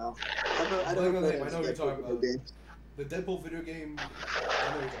don't know. I know what you're talking about. The Deadpool video game. I know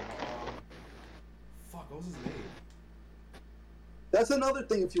what you're talking about. Fuck, what was his name? That's another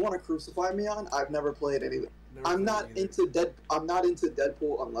thing. If you want to crucify me on, I've never played any. I'm not into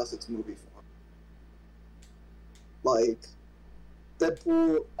Deadpool unless it's movie form. Like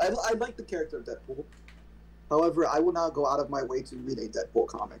Deadpool, I like the character of Deadpool. However, I will not go out of my way to read a Deadpool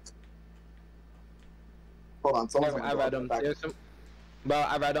comic. Hold on, I read them.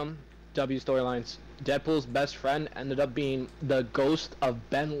 I read them. W storylines. Deadpool's best friend ended up being the ghost of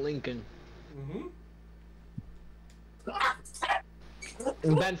Ben Lincoln.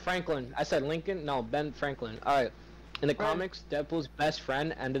 Ben Franklin. I said Lincoln? No, Ben Franklin. Alright. In the comics, Deadpool's best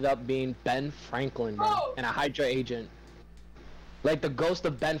friend ended up being Ben Franklin, bro. And a Hydra agent. Like, the ghost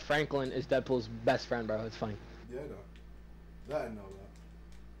of Ben Franklin is Deadpool's best friend, bro. It's funny. Yeah, I know. That I know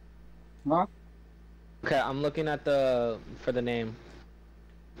that. Huh? Okay, I'm looking at for the name.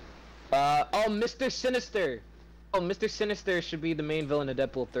 Mr. Sinister! Oh, Mr. Sinister should be the main villain of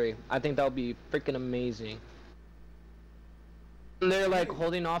Deadpool 3. I think that would be freaking amazing. And they're like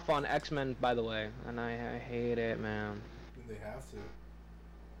holding off on X-Men, by the way, and I hate it, man. They have to.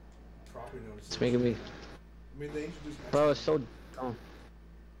 Property notice. It's making me. I mean, they introduced X-Men. Bro, it's so dumb.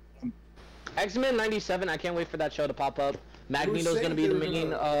 X-Men '97. I can't wait for that show to pop up. Magneto's gonna be the main.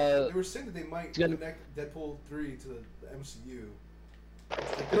 They were saying that they might connect Deadpool 3 to the MCU.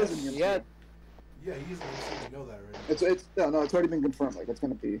 Yeah. Yeah, he's in the MCU. We know that already. It's already been confirmed. Like, it's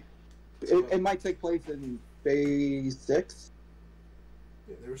gonna be. It might take place in Phase 6.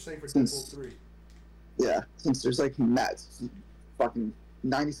 Yeah, they were saying for Deadpool 3. Yeah, since there's like fucking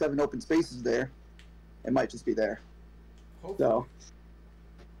 97 open spaces there, it might just be there. Hopefully.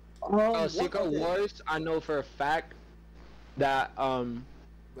 So. Secret Wars. I know for a fact that Devon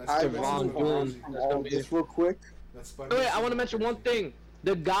Doom. Just real quick. Wait, I want to mention one thing.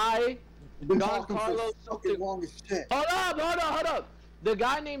 The guy, Giancarlo. Long as shit. Hold up. The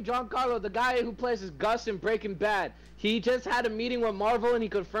guy named Giancarlo, the guy who plays as Gus in Breaking Bad, he just had a meeting with Marvel and he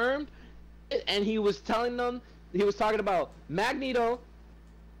confirmed, and he was telling them, he was talking about Magneto,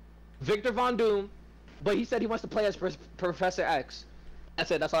 Victor Von Doom, but he said he wants to play as Professor X. That's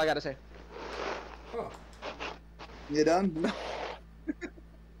it. That's all I gotta say. Huh. You done?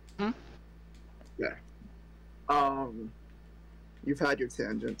 Yeah. You've had your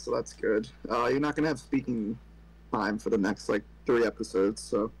tangent, so that's good. You're not gonna have speaking time for the next 3 episodes,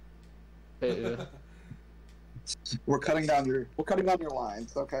 so Yeah. we're cutting down your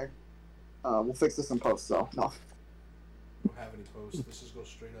lines, okay? We'll fix this in post, though. No, Don't have any posts. This just goes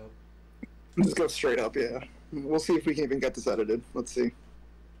straight up. just go straight up. Yeah, we'll see if we can even get this edited. Let's see.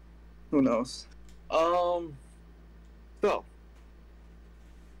 Who knows? So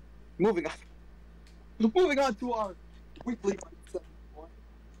moving on to our weekly.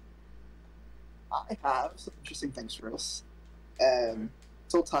 I have some interesting things for us, and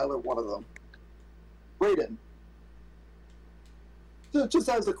so Tyler, one of them. Brayden, just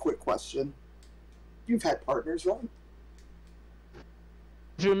as a quick question, you've had partners, right? What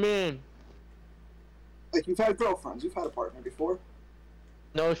you mean? Like, you've had girlfriends, you've had a partner before.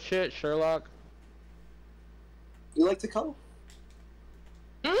 No shit, Sherlock. You like to cuddle?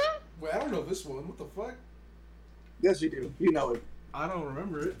 Wait, I don't know this one. What the fuck? Yes, you do. You know it. I don't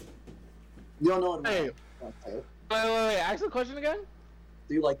remember it. You don't know it. Hey. Okay. Wait. Ask the question again.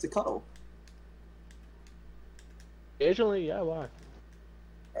 Do you like to cuddle? Occasionally, yeah. Why?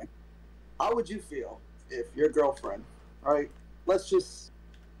 Okay. How would you feel if your girlfriend, right? Let's just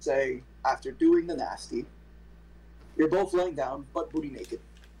say after doing the nasty, you're both laying down, butt booty naked,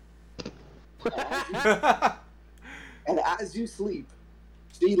 and as you sleep,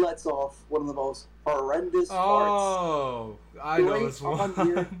 she lets off one of the most horrendous farts. Oh, I know this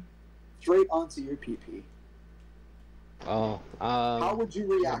one. Straight onto your pee-pee. Oh. How would you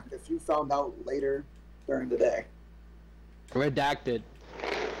react if you found out later during the day? Redacted.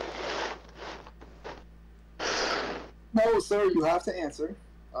 No, sir, you have to answer.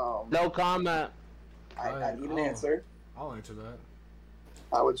 No comment. I need an answer. I'll answer that.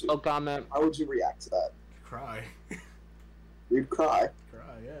 How would you? No comment. How would you react to that? Cry. You'd cry.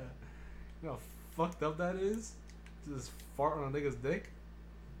 Cry, yeah. You know how fucked up that is? Just fart on a nigga's dick?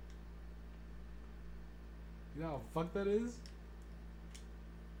 You know how fuck that is?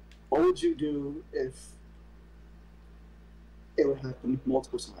 What would you do if it would happen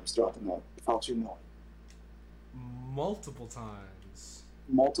multiple times throughout the night without you knowing? Multiple times.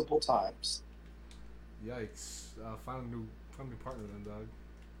 Multiple times. Yikes. Find a new partner then, dog.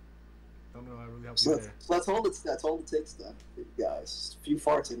 Don't know how to really help So you there. that's all it takes then, for you guys. Just a few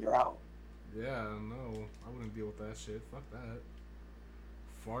farts and you're out. Yeah, no. I wouldn't deal with that shit. Fuck that.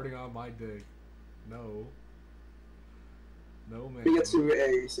 Farting on my dick. No. No, man. We get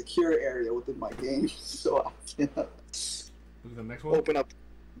to a secure area within my game, so I can Look at the next one. open up.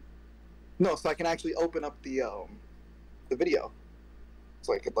 No, so I can actually open up the video,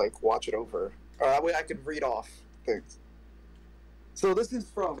 so I could like watch it over, or that way I could read off things. So this is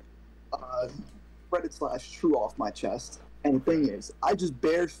from Reddit / True Off My Chest, and the thing is, I just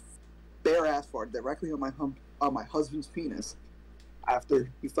bare ass farted directly on my husband's penis after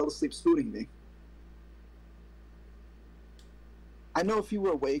he fell asleep spooning me. I know if he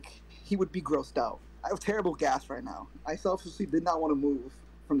were awake, he would be grossed out. I have terrible gas right now. I selfishly did not want to move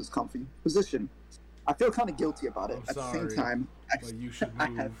from this comfy position. I feel kind of guilty about it. I'm At sorry, the same time, but you should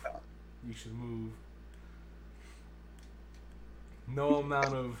move. You should move. No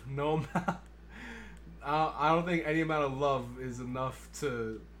amount. I don't think any amount of love is enough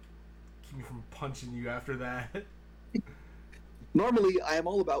to keep me from punching you after that. Normally, I am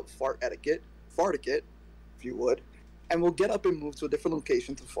all about fartiquette, if you would, and we'll get up and move to a different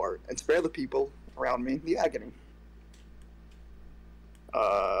location to fart and spare the people around me the agony.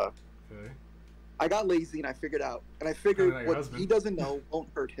 Okay. I got lazy and I figured Like what husband. he doesn't know won't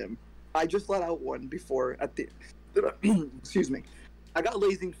hurt him. I just let out one before at the excuse me. I got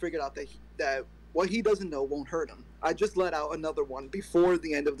lazy and figured out that what he doesn't know won't hurt him. I just let out another one before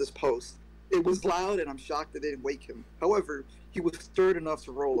the end of this post. It was loud and I'm shocked it didn't wake him. However, he was stirred enough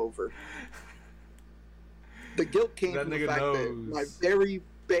to roll over. The guilt came That from the nigga fact that knows. my very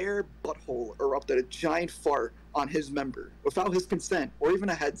bare butthole erupted a giant fart on his member without his consent or even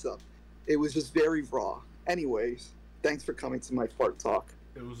a heads up. It was just very raw. Anyways, thanks for coming to my fart talk.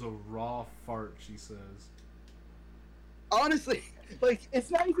 It was a raw fart, she says. Honestly, like, it's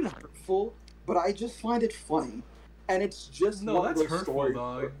not even hurtful, but I just find it funny. And it's just No, one that's of those hurtful, stories.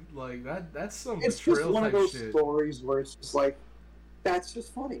 dog. Like that's some It's just betrayal one of type those shit. stories where it's just like, that's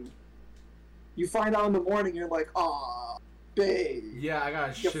just funny. You find out in the morning, you're like, aw, babe. Yeah, I got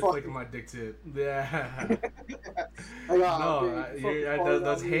You shit fucking- flicking my dick tip. Yeah. Like, "Aw, No, babe, you fucking that's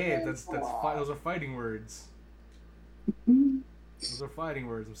farted on me hands. again." Those are fighting words. Those are fighting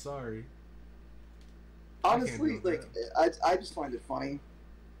words. I'm sorry. Honestly, deal with like, I just find it funny.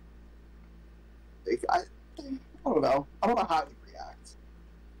 Like, I don't know. I don't know how to react.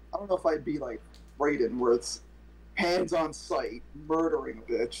 I don't know if I'd be like Raiden, where it's hands on sight, murdering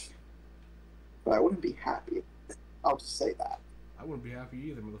a bitch. But I wouldn't be happy. I'll just say that. I wouldn't be happy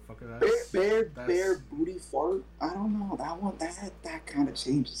either, motherfucker. Bare booty fart. I don't know. That kind of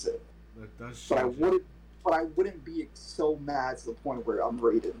changes it. That does. But change it. I wouldn't be so mad to the point where I'm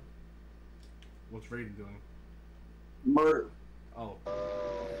Raiden. What's Raiden doing? Murder. Oh.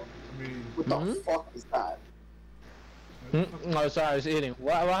 I mean, What the fuck is that? Oh, sorry, I was eating.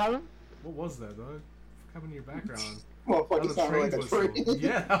 What happened? what was that, dog? What happened in your background? Motherfucker That was a sounded train like a whistle. train.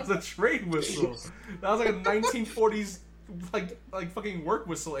 Yeah, that was a train whistle. That was like a 1940s, like fucking work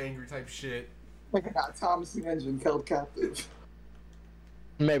whistle angry type shit. Like I got Thomas the Engine held captive.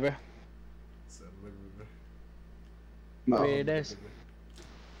 Maybe. So, No, Maybe it is.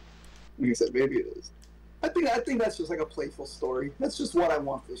 like I said, maybe it is. I think that's just like a playful story. That's just what I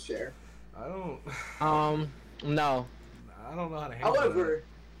want to share. I don't. No. I don't know how to handle that.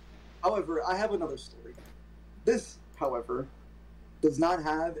 However, I have another story. This, however, does not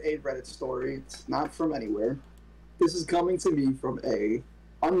have a Reddit story. It's not from anywhere. This is coming to me from a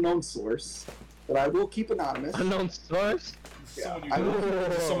unknown source that I will keep anonymous. Unknown source? Someone you I know.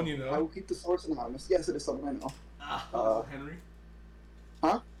 will- Someone you I will know. keep the source anonymous. Yes, it is someone I know. Is this Henry?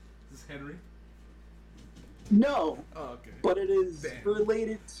 Huh? Is this Henry? No, Oh, okay. but it is Damn.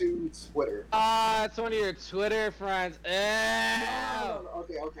 related to Twitter. It's one of your Twitter friends. Ew. No,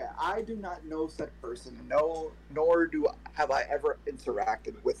 okay. I do not know said person. No, nor have I ever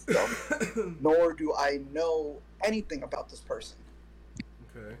interacted with them. Nor do I know anything about this person.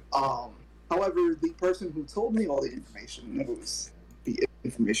 Okay. However, the person who told me all the information knows the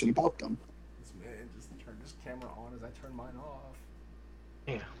information about them. This man just turned his camera on as I turned mine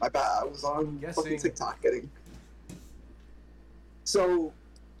off. My bad. I was on Guessing. fucking TikTok getting. So,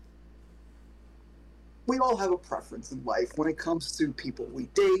 we all have a preference in life when it comes to people we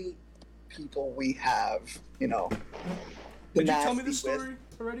date, people we have, you know. Did you tell me nasty this story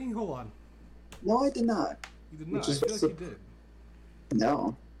already? Hold on. No, I did not. You did not. Which is I feel like you did.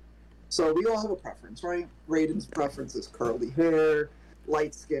 No. So we all have a preference, right? Raiden's preference is curly hair,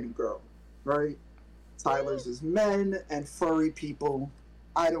 light-skinned girl, right? Tyler's is men and furry people.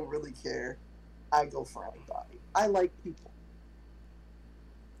 I don't really care. I go for anybody. I like people.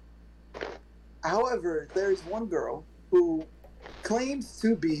 However, there's one girl who claims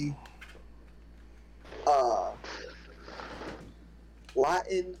to be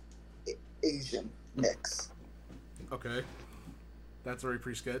Latin Asian mix. Okay. That's already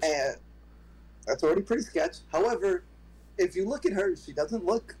pretty sketch. And that's already pretty sketch. However, if you look at her, she doesn't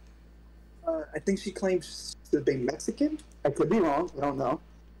look. I think she claims to be Mexican. I could be wrong. I don't know.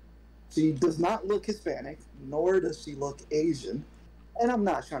 She does not look Hispanic, nor does she look Asian. And I'm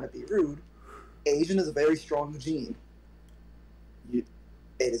not trying to be rude. Asian is a very strong gene. It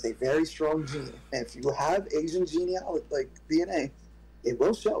is a very strong gene. And if you have Asian genealogy, like DNA, it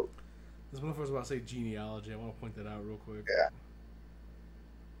will show. This motherfucker's about to say genealogy. I want to point that out real quick. Yeah.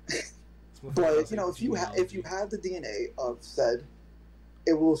 But you know, if you have the DNA of said,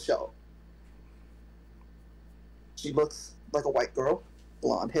 it will show. She looks like a white girl,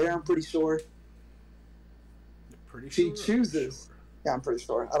 blonde hair. I'm pretty sure. She chooses. Sure? Yeah, I'm pretty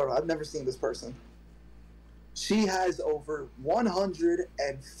sure. I don't know. I've never seen this person. She has over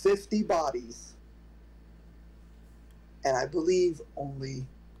 150 bodies, and I believe only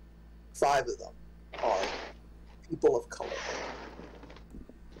 5 of them are people of color.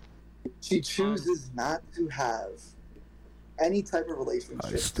 She chooses not to have any type of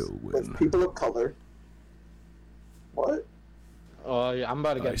relationship with people of color. What? Oh, yeah, I'm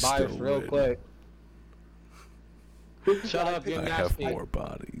about to get biased real quick. Shut up, you're nasty. I have more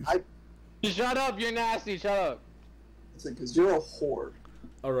bodies. Shut up, you're nasty, shut up. Listen, because you're a whore.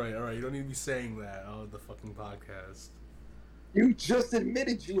 Alright, you don't need to be saying that on the fucking podcast. You just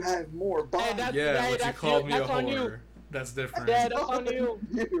admitted you have more bodies. Hey, but you called me a whore. That's different. Yeah, that's on you.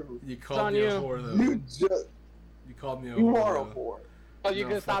 You called me a whore, though. You called me a whore. You are a whore. Oh, you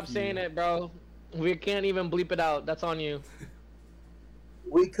can stop saying it, bro. We can't even bleep it out. That's on you.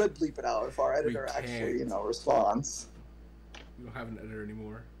 We could bleep it out if our editor actually, responds. We don't have an editor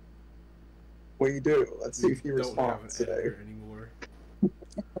anymore. We do. Let's see if he responds today. Anymore.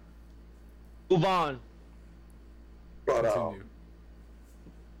 Move on. But, Continue. I'm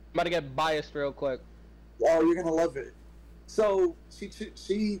about to get biased real quick. Oh, you're gonna love it. So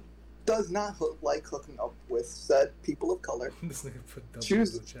she does not like hooking up with said people of color. This nigga put double in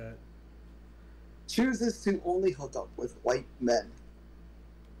the chat. Chooses to only hook up with white men,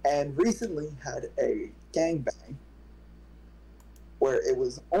 and recently had a gangbang where it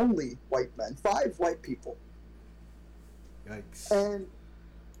was only white men, 5 white people. Yikes. And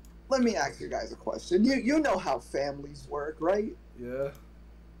let me ask you guys a question. You know how families work, right? Yeah.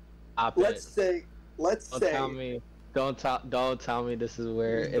 Let's say. Don't tell me this is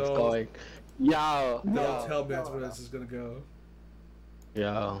where it's going. Yo. Don't tell me that's where this is gonna go.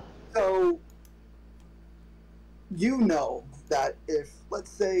 Yo. So, you know that if,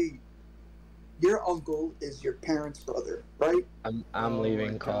 let's say, your uncle is your parents' brother, right? I'm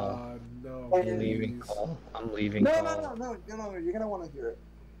leaving call. No, I'm leaving call. No, you're gonna want to hear it.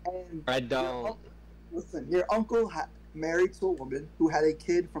 And I don't. Listen, your uncle married to a woman who had a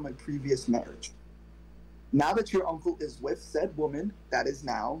kid from a previous marriage. Now that your uncle is with said woman, that is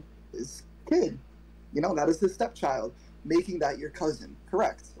now his kid. That is his stepchild, making that your cousin.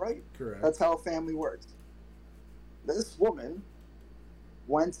 Correct, right? Correct. That's how a family works. This woman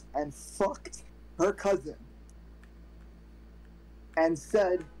went and fucked her cousin and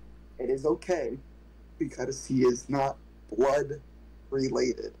said it is okay because he is not blood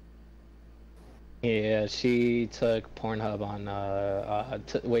related. Yeah, she took Pornhub on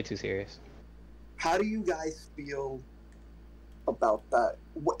way too serious. How do you guys feel about that?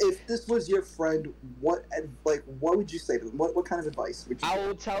 If this was your friend, what would you say to them? What kind of advice would you I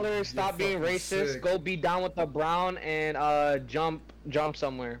will tell her stop being racist, sick. Go be down with the brown, and jump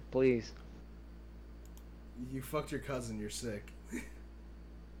somewhere, please. You fucked your cousin, you're sick.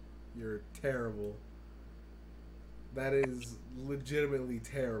 You're terrible. That is legitimately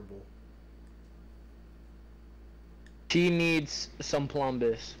terrible. She needs some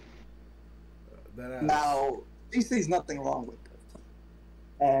plumbus. Now, she sees nothing wrong with it.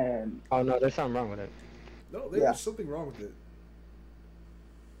 And oh no, there's something wrong with it. No, there's something wrong with it.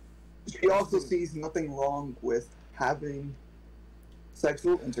 She also sees nothing wrong with having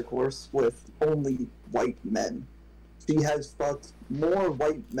sexual intercourse with only white men. She has fucked more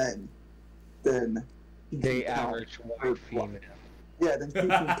white men than the average white female. Yeah, then she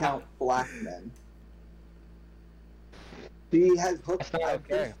can count black men. She has hooked up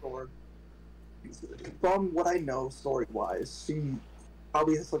this story. From what I know, story-wise, she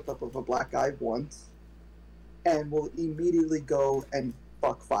probably has hooked up with a black guy once, and will immediately go and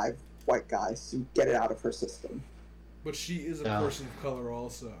fuck 5 white guys to get it out of her system. But she is a person of color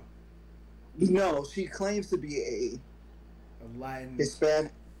also. No, she claims to be a Latin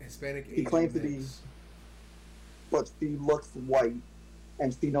Hispanic Asian She claims mix. to be, but she looks white,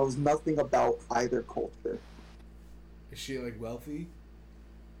 and she knows nothing about either culture. Is she like wealthy?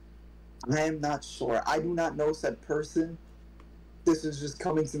 I am not sure. I do not know said person. This is just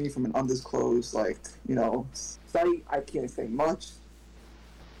coming to me from an undisclosed, site. I can't say much.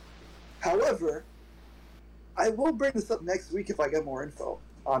 However, I will bring this up next week if I get more info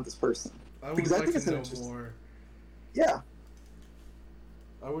on this person. I would like to know more. Yeah.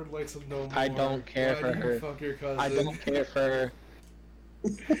 I would like to know more. I don't care for her. Fuck your cousin? I don't care for her.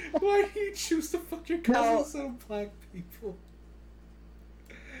 Why do you choose to fuck your cousin instead of black people?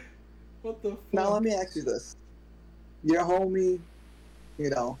 What the fuck? Now let me ask you this. Your homie,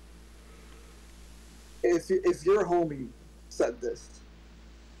 if your homie said this,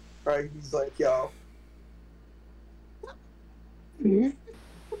 right? He's like, yo,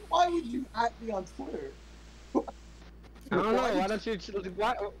 why would you at me on Twitter? I don't know.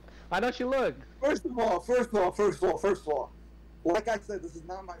 Why don't you look? First of all, like I said, this is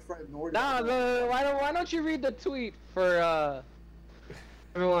not my friend nor. Why don't you read the tweet for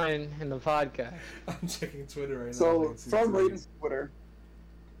everyone in the podcast? I'm checking Twitter right now. So from Raiden's Twitter,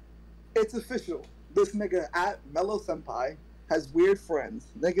 it's official. This nigga at Mellow Senpai has weird friends.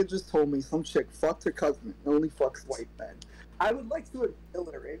 Nigga just told me some chick fucked her cousin and only fucks white men. I would like to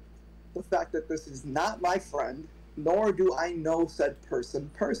reiterate the fact that this is not my friend, nor do I know said person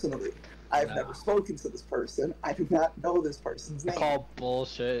personally. I've never spoken to this person. I do not know this person's name. I call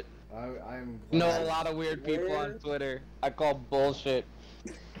bullshit. I'm know a lot of weird people on Twitter. I call bullshit.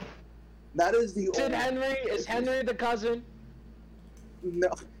 That is the only... Is Henry the cousin?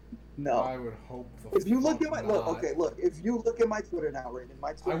 No. I would hope. If you look at my look, if you look at my Twitter now, Raiden,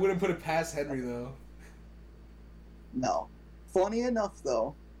 my Twitter. I wouldn't put it past Henry though. No. Funny enough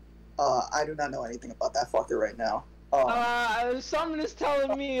though, I do not know anything about that fucker right now. Someone is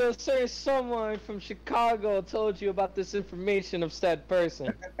telling me a certain someone from Chicago told you about this information of said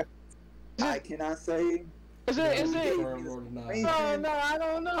person. I cannot say. Is it? Confirm or deny. No, I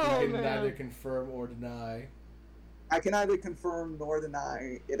don't know, I can man. neither confirm or deny. I can neither confirm nor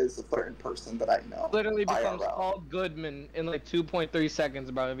deny it is a certain person that I know. Literally becomes Paul Goodman in like 2.3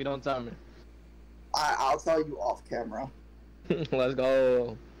 seconds, bro, if you don't tell me. I'll tell you off camera. Let's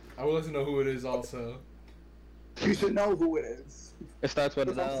go. I would like to know who it is also. You should know who it is. It starts with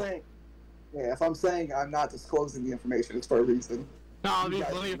an L. If I'm saying I'm not disclosing the information, it's for a reason. No,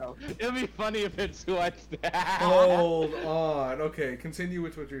 it'll be funny if it's who I Hold on. Okay, continue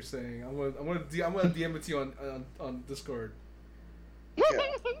with what you're saying. I'm gonna DM it to you on Discord. Yeah.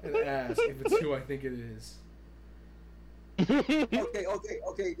 And ask if it's who I think it is.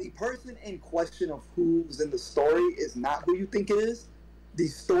 Okay. The person in question of who's in the story is not who you think it is. The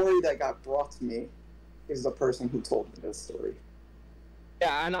story that got brought to me is the person who told me this story.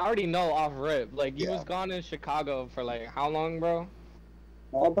 Yeah, and I already know off rip. Like, you was gone in Chicago for like how long, bro?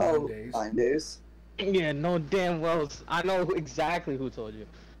 About 9 days. Yeah, no damn well. I know exactly who told you.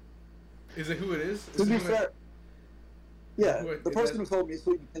 Is it who it is? To be fair, the person who told me is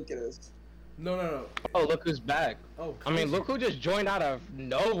who you think it is. No. Oh, look who's back. Oh, I mean, look who just joined out of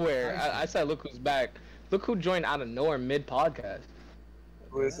nowhere. I said, look who's back. Look who joined out of nowhere mid-podcast.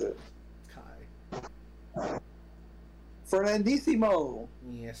 Who is it? Kai. Fernandissimo.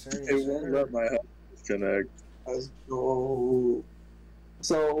 Yes, sir. It won't let my head disconnect. Let's go.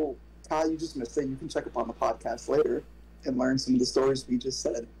 So, Kai, you just missed it. You can check up on the podcast later and learn some of the stories we just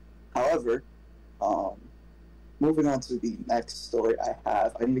said. However, moving on to the next story I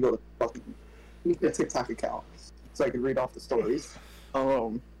have, I need to go to fucking TikTok account so I can read off the stories.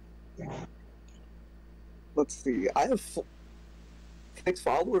 Let's see. I have 6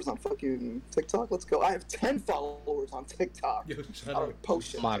 followers on fucking TikTok. Let's go. I have 10 followers on TikTok. Yo, shut up.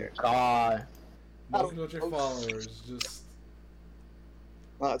 Post shit My there. God. Nothing with your followers, just...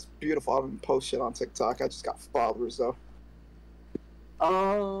 Oh, it's beautiful. I don't post shit on TikTok. I just got followers though.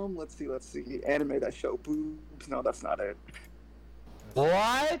 Let's see. Anime that show boobs. No, that's not it.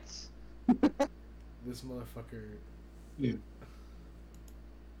 What? This motherfucker. Yeah.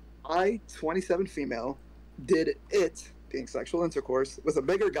 27 female, did it, being sexual intercourse, with a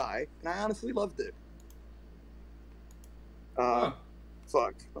bigger guy, and I honestly loved it. Fuck.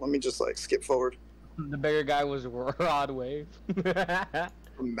 Let me just skip forward. The bigger guy was Rod Wave.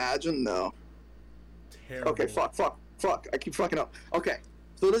 Imagine, no. Terrible. Okay, fuck. I keep fucking up. Okay,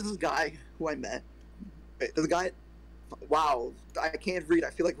 so this is a guy who I met. Wait, there's a guy. Wow, I can't read. I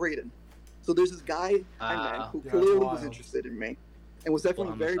feel like reading. So there's this guy I met who Yeah, clearly wild. was interested in me, and was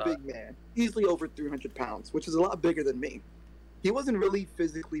definitely a very big man, easily over 300 pounds, which is a lot bigger than me. He wasn't really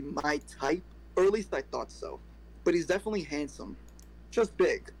physically my type, or at least I thought so. But he's definitely handsome, just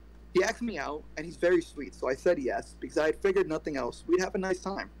big. He asked me out, and he's very sweet, so I said yes, because I had figured nothing else. We'd have a nice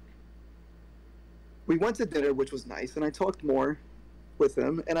time. We went to dinner, which was nice, and I talked more with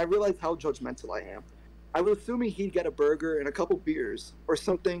him, and I realized how judgmental I am. I was assuming he'd get a burger and a couple beers, or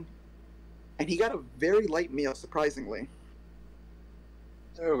something, and he got a very light meal, surprisingly.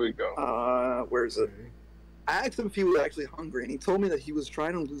 There we go. Where is it? I asked him if he was actually hungry, and he told me that he was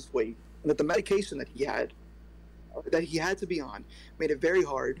trying to lose weight, and that the medication that he had to be on, made it very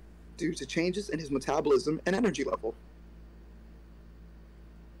hard due to changes in his metabolism and energy level.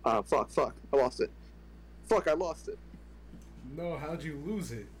 Fuck, I lost it. I lost it. No, how'd you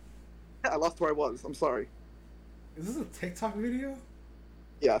lose it? I lost where I was, I'm sorry. Is this a TikTok video?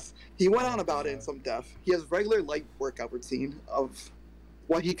 Yes. He went on about it in some depth. He has regular light workout routine of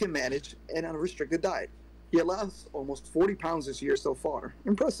what he can manage and on a restricted diet. He has lost almost 40 pounds this year so far.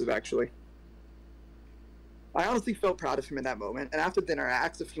 Impressive, actually. I honestly felt proud of him in that moment, and after dinner I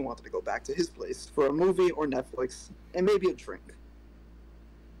asked if he wanted to go back to his place for a movie or Netflix, and maybe a drink.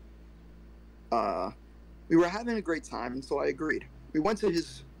 We were having a great time, and so I agreed. We went to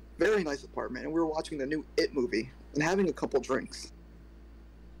his very nice apartment, and we were watching the new It movie and having a couple drinks.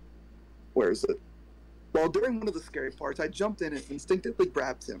 Where is it? Well, during one of the scary parts, I jumped in and instinctively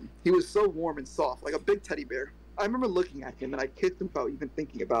grabbed him. He was so warm and soft, like a big teddy bear. I remember looking at him, and I kissed him without even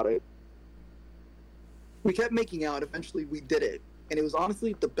thinking about it. We kept making out, and eventually we did it, and it was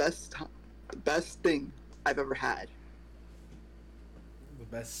honestly the best thing I've ever had. The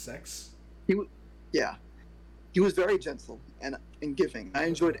best sex? Yeah. He was very gentle and giving. I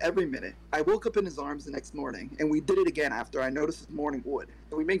enjoyed every minute. I woke up in his arms the next morning, and we did it again after I noticed his morning wood.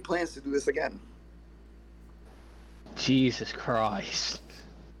 And we made plans to do this again. Jesus Christ.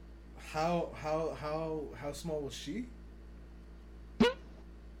 How small was she? Why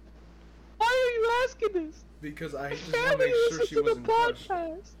are you asking this? Because I just want to make sure she wasn't crushed.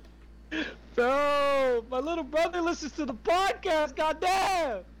 Bro, my little brother listens to the podcast,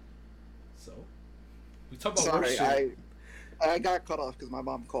 goddamn! So? We talk about work Sorry, shit. I got cut off because my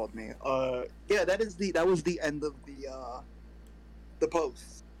mom called me. Yeah, that was the end of the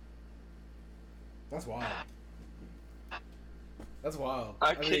post. That's wild. That's wild.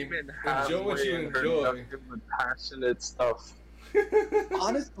 I came in enjoy what you halfway and heard enjoy. nothing but passionate stuff.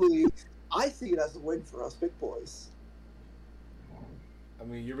 Honestly, I see it as a win for us big boys. I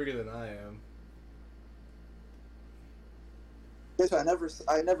mean, you're bigger than I am. Guess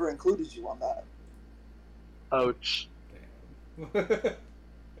I never included you on that. Ouch. Damn.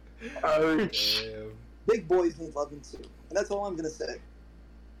 Ouch. Damn. Big boys need loving too, and that's all I'm gonna say.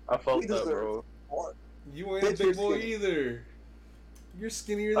 I felt We that, deserve bro. more. You ain't a Bitch, big you're boy skinny. either. You're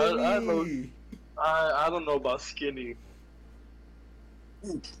skinnier than I me. I don't know about skinny.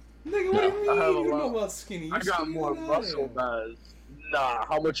 Nigga, what do you mean? I have a You don't know lot- about skinny. You're I got skinnier more than I muscle am. mass. Nah,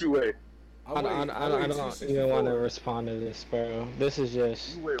 how much you weigh? I don't even want to respond to this, bro. This is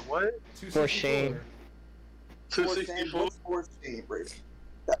just You weigh what? for shame. 264? For shame, Brave.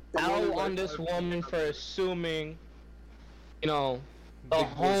 Out on this woman for assuming, you know, the Big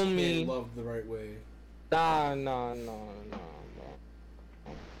boys can't homie. love the right way. Nah, bro.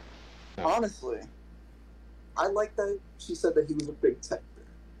 Honestly, I like that she said that he was a big tech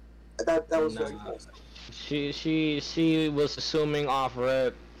bear. That was very Nah. cool. She was assuming off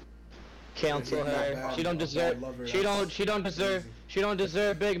rip. Cancel Yeah, her. bad. She don't deserve. Bad lover. She That's don't deserve. crazy. She don't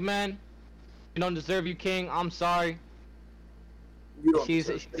deserve big men. She don't deserve you, King. I'm sorry. You don't She's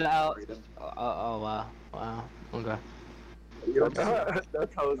deserve things, out. Freedom. Wow. Okay. You don't deserve,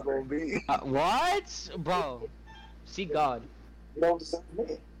 That's how it's gonna be. What, bro? See God. you don't deserve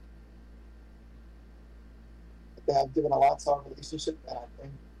me. They have given a lot to our relationship, and I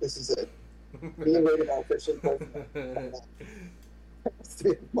think this is it. Me and Rated are officially both.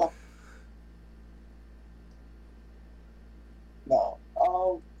 No.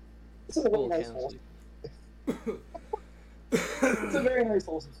 This is a very Full nice cancel. wholesome. It's a very nice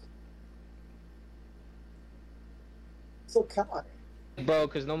wholesome. So come on. Bro,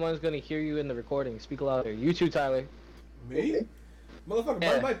 because no one's gonna hear you in the recording. Speak louder. You too, Tyler. Me? Okay. Motherfucker,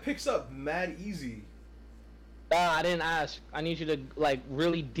 Yeah. my mic picks up mad easy. Nah, I didn't ask. I need you to like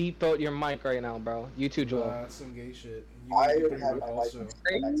really deep throat your mic right now, bro. You too, Joel. That's some gay shit. You I need to already put had your my mic life also.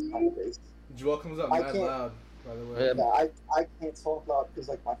 the next 9 days. Joel comes out I mad can't- loud, by the way. Yeah. I can't talk loud because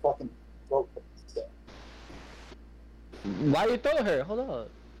like my fucking throat hurts. Why you throw her? Hold on.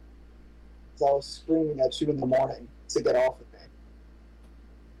 So I was screaming at you in the morning to get off of me.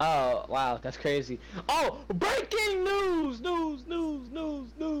 Oh, wow, that's crazy. Oh, breaking news!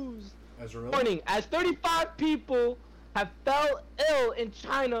 Ezra Miller? Warning, as 35 people have fell ill in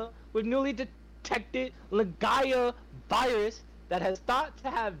China with newly detected Lagaya virus that has thought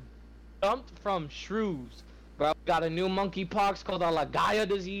to have jumped from shrews. Bro, we got a new monkeypox called the Lagaya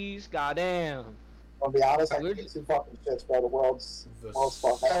disease. Goddamn. I'll be honest, I We're can't two fucking shits, bro. The world's The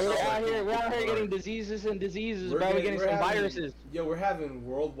fucked. We're out here getting diseases and diseases, bro. We're getting some viruses. Yo, we're having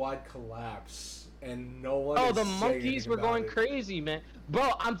worldwide collapse, and no one. Oh, is the saying monkeys anything were about going it. crazy, man. Bro,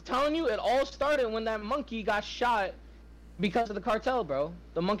 I'm telling you, it all started when that monkey got shot because of the cartel, bro.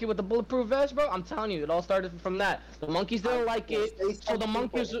 The monkey with the bulletproof vest, bro. I'm telling you, it all started from that. The monkeys didn't like it, so the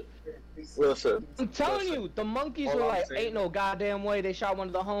monkeys. Listen. I'm telling you, the monkeys All were I'm like, saying- ain't no goddamn way they shot one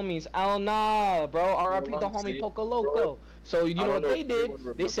of the homies. Oh nah, bro. RIP the I'm homie saying, Poco Loco. So you know don't what know they if did? anyone They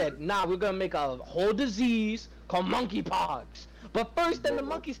remembers. said, nah, we're gonna make a whole disease called monkeypox. But first, then the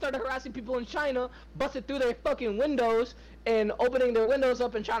monkeys started harassing people in China, busted through their fucking windows and opening their windows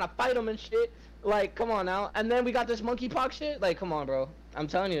up and trying to fight them and shit. Like, come on now. And then we got this monkeypox shit. Like, come on, bro. I'm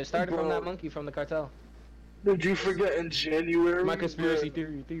telling you, it started from Bro. that monkey from the cartel. Did you forget in January? My conspiracy where-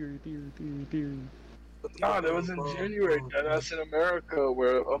 theory. Nah, that was in January. That's in America,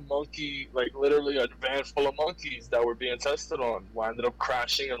 where a monkey, like literally a van full of monkeys that were being tested on, ended up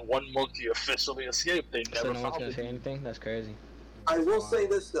crashing, and one monkey officially escaped. They So never no one's found gonna it. say anything? That's crazy. I will say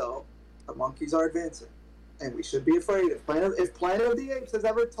this though, the monkeys are advancing, and we should be afraid. If Planet of the Apes has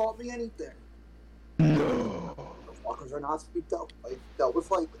ever taught me anything, No. the fuckers are not dealt with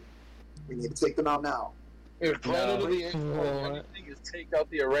lightly. We need to take them out now. If Planet No. of the Apes does anything, is take out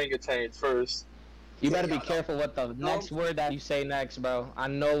the orangutans first. You better be Yeah, careful what the next word that you say next, bro. I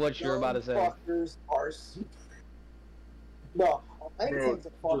know what you're about to say. Fuckers are super. No, orangutans are Just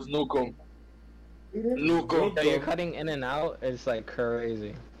fucking. nuke 'em. We're Nuke 'em. Yo, you're cutting in and out. It's like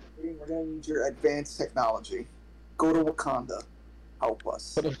crazy. gonna need your advanced technology. Go to Wakanda. Help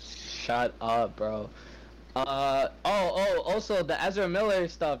us. Shut up, bro. Also the Ezra Miller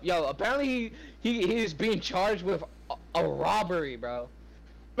stuff. Yo, apparently he's being charged with a robbery, bro.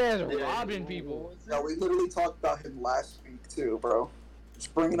 Man's robbing people. No, we literally talked about him last week too, bro.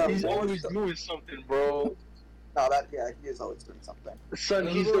 Just bringing up He's more always stuff. doing something, bro. No, he is always doing something. Son,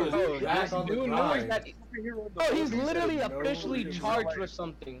 he's Bro, the back on the Dude, grind. knows that. Oh, he's literally officially charged with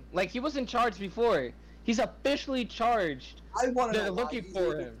something. Like he wasn't charged before. He's officially charged. I want to They're know why looking he's for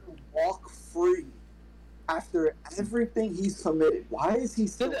able him. to walk free after everything he's committed. Why is he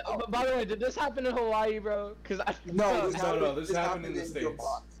still? out? By the way, did this happen in Hawaii, bro? Cause I No, this happened in the States.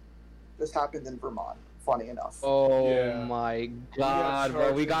 Vermont. This happened in Vermont. Funny enough. Oh Yeah. my got god,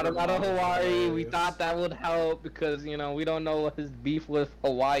 bro. We got charged him out of in Vermont. Hawaii. We Hilarious. thought that would help because, you know, we don't know what his beef with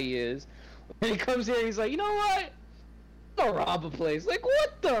Hawaii is. When he comes here, he's like, you know what? I'll rob a place. Like,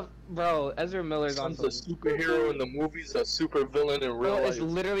 what the? Bro, Ezra Miller's on Son's a some... superhero in the movies, a super villain in real Bro, it's life.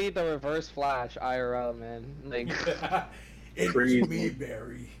 literally the reverse Flash IRL, man. Like, It's Crazy. me,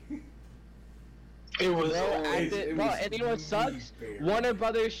 Barry. It was bro, always, bro, and you know what sucks? Warner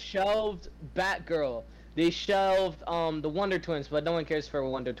Brothers shelved Batgirl. They shelved the Wonder Twins, but no one cares for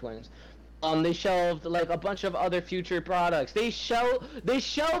Wonder Twins. They shelved like a bunch of other future products. They shelved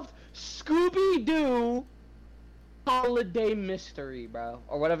Scooby Doo Holiday Mystery, bro,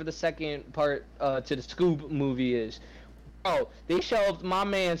 or whatever the second part to the Scoob movie is. Bro, they shelved my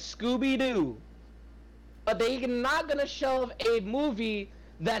man Scooby Doo, but they're not gonna shelve a movie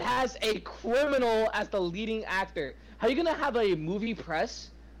that has a criminal as the leading actor. How you gonna have a movie press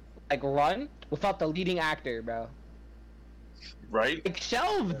like run without the leading actor, bro? right? Like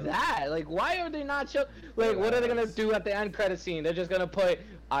shelve that. Like why are they not like what are they gonna do at the end credit scene? They're just gonna put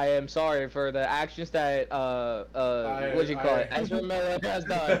I am sorry for the actions that what you call it? Ezra Miller has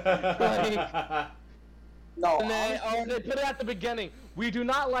done. Like, No, and then honestly, they put it at the beginning. We do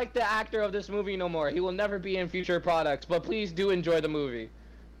not like the actor of this movie no more. He will never be in future products, but please do enjoy the movie.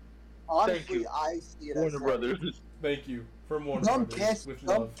 honestly, you. I see it as Warner like, Brothers. Thank you from Warner them, Brothers with them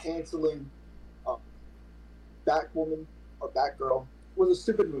love. canceling Batwoman or Batgirl was a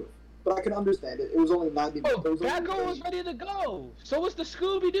stupid move, but I can understand it. It was only 90 Oh, minutes. Batgirl was ready to go. So was the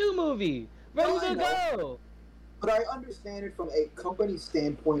Scooby-Doo movie. Ready Oh, I to know. go. But I understand it from a company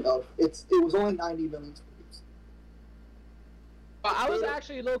standpoint of it was only 90 million views. I was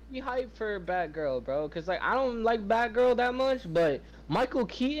actually low-key hyped for Batgirl, bro, because, like, I don't like Batgirl that much, but Michael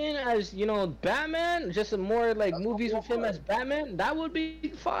Keaton as, you know, Batman, just more, like, movies with him as Batman, that would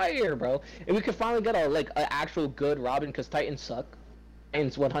be fire, bro. And we could finally get an actual good Robin, because Titans suck.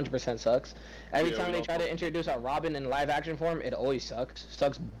 Titans 100% sucks. Every time they try to introduce a Robin in live-action form, it always sucks.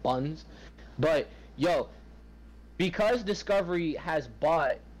 Sucks buns. But, yo, because Discovery has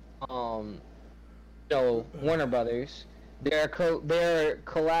bought, Warner Brothers, they're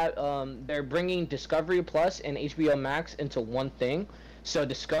bringing Discovery Plus and HBO Max into one thing. So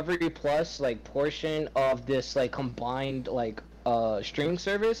Discovery Plus, like, portion of this, like, combined, like, streaming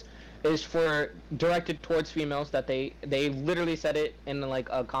service is directed towards females. That they literally said it in, like,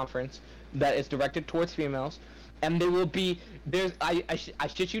 a conference that it's directed towards females, and there will be I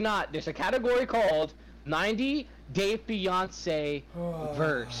shit you not, there's a category called 90 Day Fiance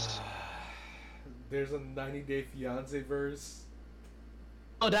verse. There's a 90 Day Fiance verse.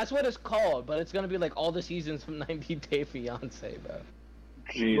 Oh, that's what it's called, but it's gonna be like all the seasons from 90 Day Fiance, bro.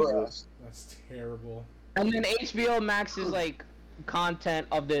 Jesus. That's terrible. And then HBO Max is like content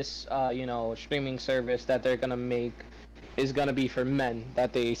of this, streaming service that they're gonna make is gonna be for men,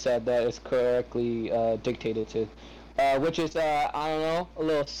 that they said that is correctly dictated to. Which is, I don't know, a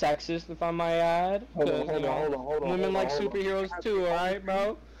little sexist, if I might add. Hold on. Women like superheroes too, alright,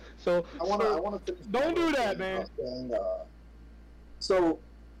 bro? So, I want to don't do that, man. So,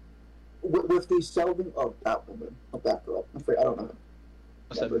 with the shelving of Batwoman, of Batgirl, I don't know.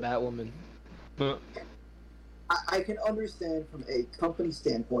 What's that, Batwoman? I can understand from a company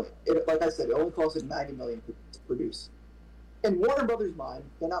standpoint. Like I said, it only costs $90 million to produce. In Warner Brothers' mind,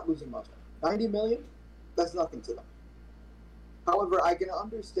 they're not losing much. $90 million, that's nothing to them. However, I can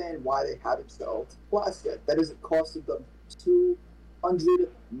understand why they haven't shelved Flash yet. That is, it costed them $200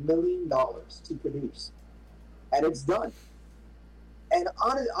 million to produce, and it's done. And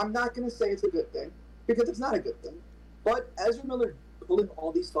I'm not going to say it's a good thing, because it's not a good thing. But Ezra Miller pulling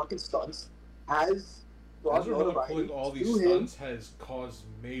all these fucking stunts has brought Ezra Miller notoriety pulling all these stunts has caused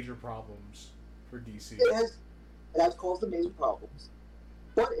major problems for DC. It has caused major problems,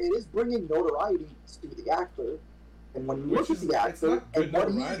 but it is bringing notoriety to the actor. And when you look at the actor and what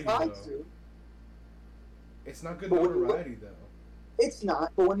he's tied to, it's not good notoriety, though. It's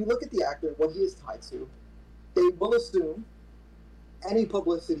not, but when you look at the actor and what he is tied to, they will assume any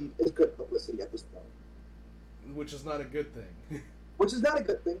publicity is good publicity at this point. Which is not a good thing. Which is not a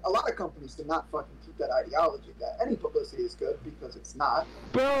good thing. A lot of companies do not fucking keep that ideology that any publicity is good, because it's not.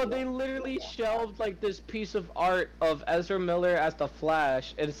 Bro, they literally shelved like this piece of art of Ezra Miller as the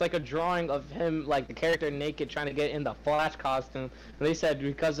Flash, and it's like a drawing of him, like the character naked, trying to get in the Flash costume. And they said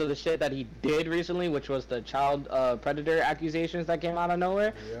because of the shit that he did recently, which was the child predator accusations that came out of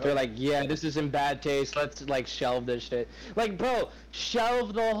nowhere, they're like, yeah, this is in bad taste, let's like shelve this shit. Like, bro,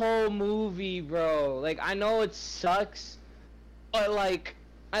 shelve the whole movie, bro. Like, I know it sucks, but, like,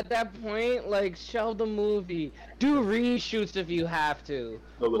 at that point, like, shelve the movie. Do reshoots if you have to.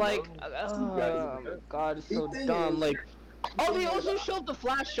 Like, oh, God, it's so dumb. Like, oh, they also shelved the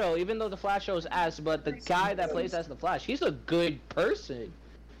Flash show, even though the Flash show is ass, but the guy that plays as the Flash, he's a good person.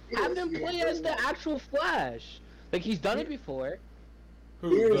 Have him play as the actual Flash. Like, he's done it before. Who,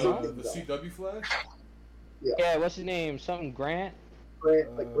 the CW Flash? Yeah, what's his name? Something Grant?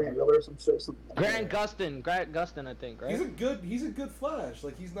 Grant Miller or some shit. Grant Gustin, I think, right? He's a good Flash.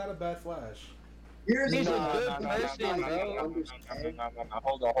 Like, he's not a bad Flash. He's a good person, bro.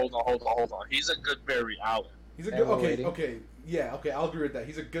 Hold on. He's a good Barry Allen. He's a good. Okay. I'll agree with that.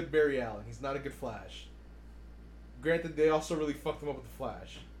 He's a good Barry Allen. He's not a good Flash. Granted, they also really fucked him up with the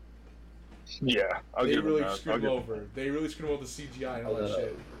Flash. Yeah, they really screwed him over. They really screwed him over the CGI and all that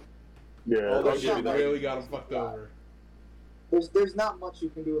shit. Yeah, all that shit really got him fucked over. There's not much you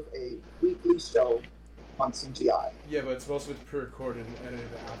can do with a weekly show on CGI. Yeah, but most of it's pre-recorded and edited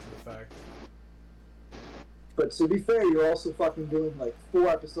after the fact. But to be fair, you're also fucking doing like 4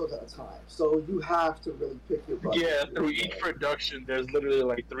 episodes at a time, so you have to really pick your budget. Yeah, through each production, there's literally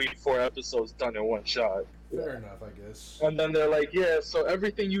like 3-4 episodes done in one shot. Fair enough, I guess. And then they're like, yeah, so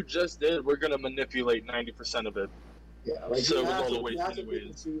everything you just did, we're gonna manipulate 90% of it. Yeah, like so you have to pick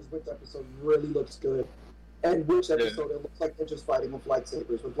and choose which episode really looks good, and which episode it looks like they're just fighting with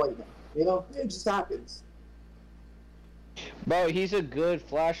lightsabers with lightning. You know, it just happens. Bro, he's a good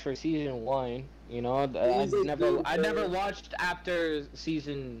Flash for season 1. You know, I never watched after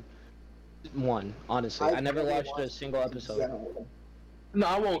season 1. Honestly, I never watched a single episode. No,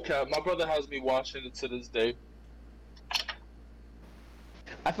 I won't cap. My brother has me watching it to this day.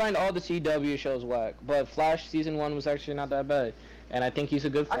 I find all the CW shows whack, but Flash season 1 was actually not that bad, and I think he's a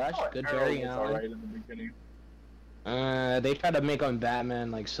good Flash, good Barry Allen. Right in the beginning. They tried to make on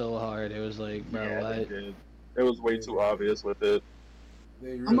Batman like so hard. It was like, bro, Yeah, they what? did. It was way too obvious with it.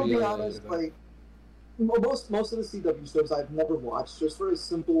 They I'm really gonna be Yeah. honest, like most of the CW shows I've never watched, just for the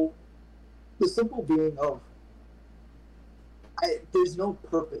simple being of there's no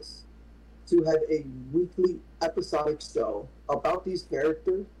purpose to have a weekly episodic show about these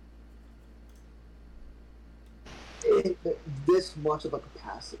characters in this much of a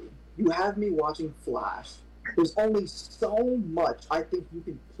capacity. You have me watching Flash. There's only so much I think you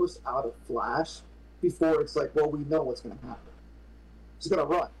can push out of Flash before it's like, well, we know what's going to happen. He's going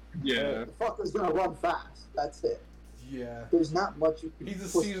to run. Yeah. The fucker's going to run fast. That's it. Yeah. There's not much you can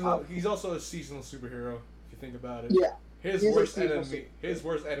push out. He's also a seasonal superhero, if you think about it. Yeah. His worst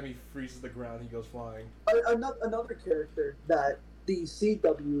enemy freezes the ground, he goes flying. Another character that the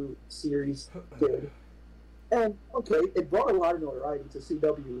CW series did, and okay, it brought a lot of notoriety to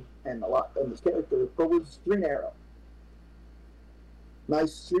CW and this character, but was Green Arrow.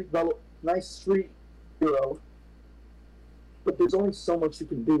 Nice street hero, but there's only so much you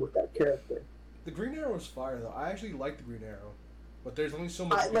can do with that character. The Green Arrow is fire, though. I actually like the Green Arrow, but there's only so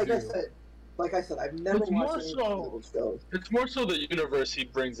much you can do. Like I said, I've never watched any of those shows. It's more so the universe he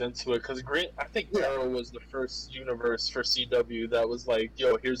brings into it, because I think Arrow was the first universe for CW that was like,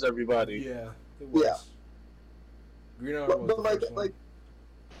 yo, here's everybody. Yeah, it was. Yeah. Green Arrow was the first one. Like,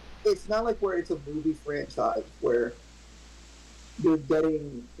 it's not like where it's a movie franchise where you're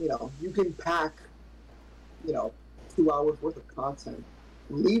getting, you can pack, 2 hours worth of content,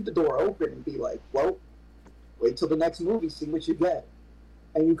 leave the door open and be like, well, wait till the next movie, see what you get.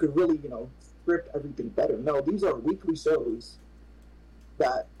 And you could really, script everything better. No, these are weekly shows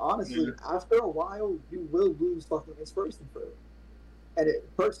that, honestly, after a while, you will lose fucking inspiration for it. And it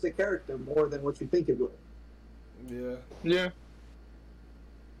hurts the character more than what you think it would. Yeah. Yeah.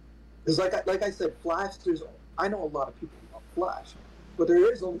 Because, like I said, Flash, I know a lot of people love Flash, but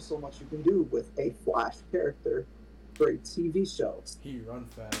there is only so much you can do with a Flash character for a TV show. He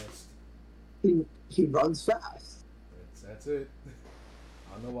runs fast. He runs fast. That's it. I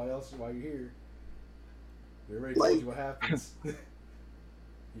don't know why you're here. We already told you what happens.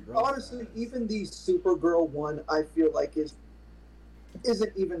 Honestly, fast. even the Supergirl one, I feel like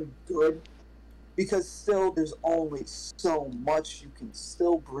isn't even good, because still there's only so much you can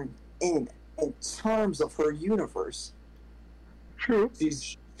still bring in terms of her universe. True.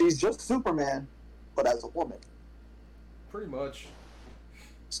 She's just Superman, but as a woman. Pretty much.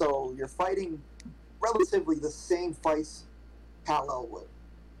 So you're fighting relatively the same fights Kal-El would,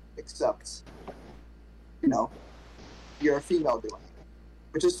 except, you're a female doing it,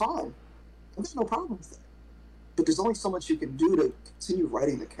 which is fine. There's no problem with it. But there's only so much you can do to continue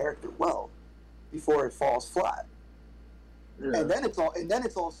writing the character well before it falls flat. Yeah. And then it's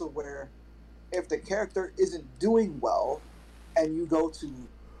also where, if the character isn't doing well, and you go to,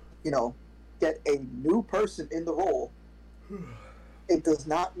 get a new person in the role, it does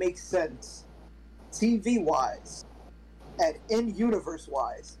not make sense, TV-wise and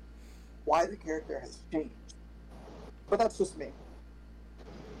in-universe-wise, why the character has changed. But that's just me.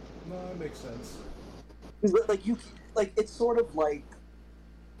 No, it makes sense. It's sort of like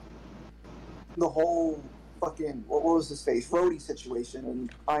the whole fucking, what was his face, Rhodey situation in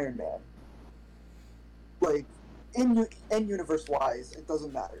Iron Man. Like, in-universe-wise, it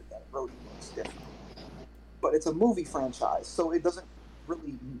doesn't matter that Rhodey looks different. But it's a movie franchise, so it doesn't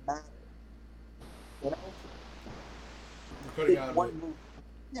really matter. You're cutting out one movie.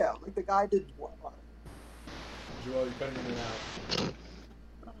 Yeah, like the guy did what? Joel, you're cutting in and out.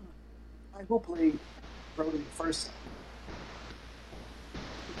 I will play Rhodey first.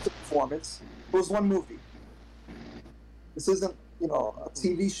 It's a performance. It was one movie. This isn't, a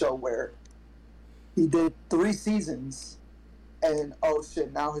TV show where he did 3 seasons and, oh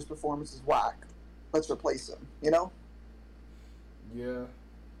shit, now his performance is whack. Let's replace him, Yeah.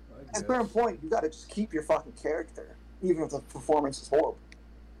 At a certain point, you gotta just keep your fucking character, even if the performance is horrible.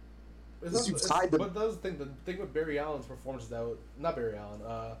 But that's the thing. The thing with Barry Allen's performance is that, not Barry Allen,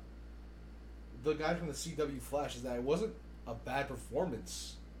 the guy from the CW Flash, is that it wasn't a bad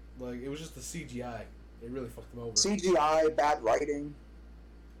performance. Like, it was just the CGI. It really fucked him over. CGI, bad writing.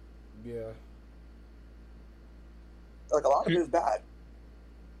 Yeah. Like, a lot of it is bad.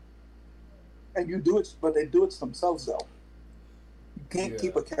 And you do it, but they do it to themselves, though. You can't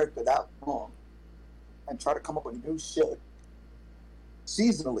keep a character that long and try to come up with new shit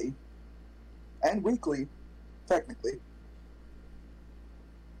seasonally and weekly, technically,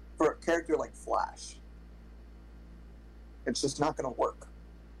 for a character like Flash. It's just not going to work.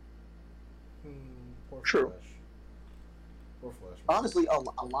 Poor True. Flash. Or Flash. Honestly, a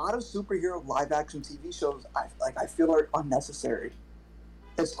lot of superhero live action TV shows I feel are unnecessary.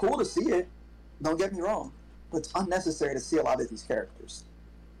 It's cool to see it. Don't get me wrong, but it's unnecessary to see a lot of these characters.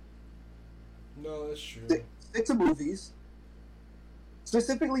 No, that's true. Stick to movies,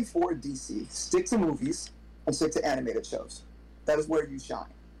 specifically for DC. Stick to movies and stick to animated shows. That is where you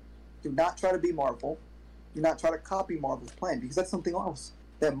shine. Do not try to be Marvel. Do not try to copy Marvel's plan, because that's something else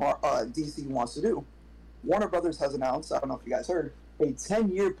that DC wants to do. Warner Brothers has announced, I don't know if you guys heard, a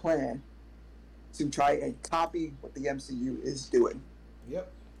 10-year plan to try and copy what the MCU is doing.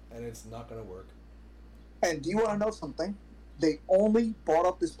 Yep, and it's not going to work. And do you want to know something? They only brought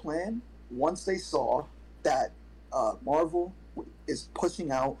up this plan once they saw that Marvel is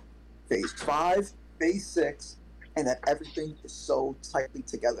pushing out Phase 5, Phase 6, and that everything is so tightly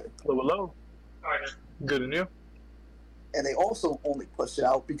together. Hello. All right. Good and you? And they also only push it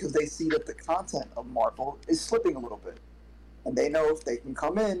out because they see that the content of Marvel is slipping a little bit. And they know if they can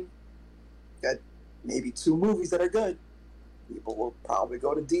come in, get maybe 2 movies that are good, people will probably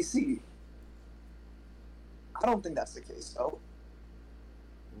go to DC. I don't think that's the case, though.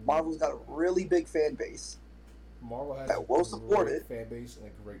 Marvel's got a really big fan base. Marvel has that will support great it. Fan base and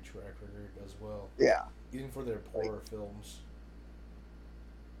a great track record as well. Yeah. Even for their poorer films.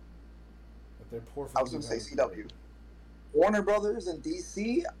 But their poor films. I was going to say CW. Warner Brothers and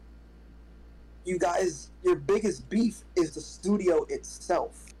DC, you guys, your biggest beef is the studio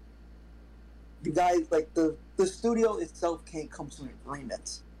itself. You guys, like, the studio itself can't come to an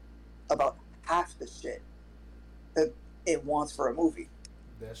agreement about half the shit that it wants for a movie.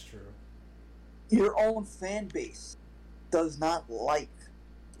 That's true. Your own fan base does not like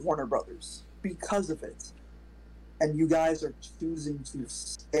Warner Brothers because of it. And you guys are choosing to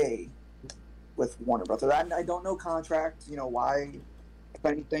stay with Warner Brothers. I don't know contract, why, if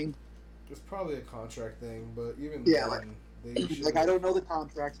anything. It's probably a contract thing, but even then, they I don't know the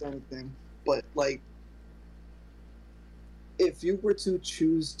contract or anything, but, if you were to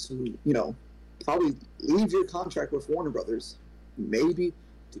choose to, probably leave your contract with Warner Brothers, maybe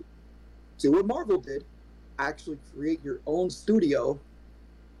do what Marvel did, actually create your own studio,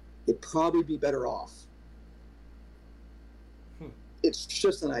 you'd probably be better off. It's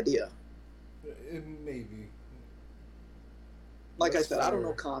just an idea. Maybe. Like I said, I don't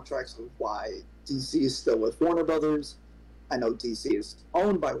know contracts of why DC is still with Warner Brothers. I know DC is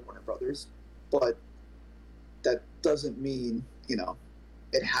owned by Warner Brothers, but that doesn't mean,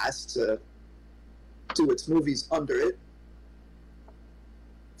 it has to do its movies under it.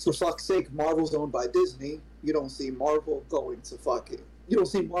 For fuck's sake, Marvel's owned by Disney. You don't see Marvel you don't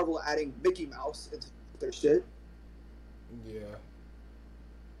see Marvel adding Mickey Mouse into their shit. Yeah.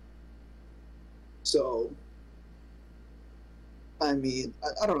 So, I mean,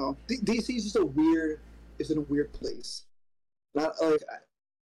 I don't know. DC is just it's in a weird place. Not like,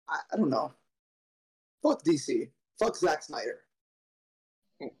 I don't know. Fuck DC. Fuck Zack Snyder.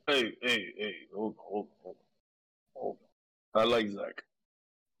 Hey, hold on. I like Zack.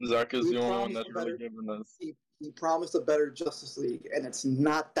 Zack is the only one that's really given us. He promised a better Justice League, and it's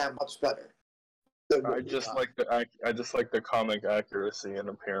not that much better. I just like the comic accuracy and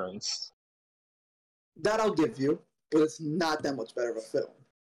appearance. That I'll give you, but it's not that much better of a film.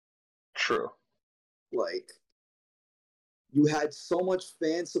 True. You had so much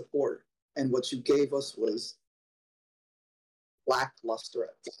fan support, and what you gave us was lackluster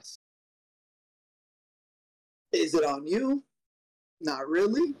at best. Is it on you? Not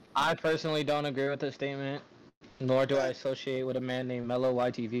really. I personally don't agree with this statement, nor do I associate with a man named Mello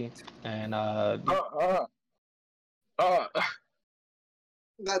YTV. And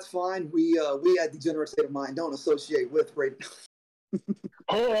that's fine. We at Degenerate State of Mind don't associate with right now.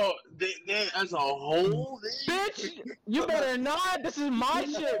 Oh, they as a whole, bitch, you better not. This is my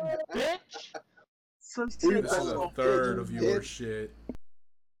shit, bitch. This is a third of your shit.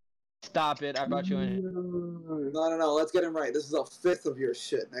 Stop it! I brought you in. No. Let's get him right. This is a fifth of your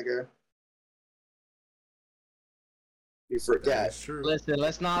shit, nigga. You forget. That's true. Listen,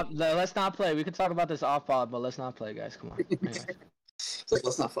 let's not play. We can talk about this off pod, but let's not play, guys. Come on. It's like,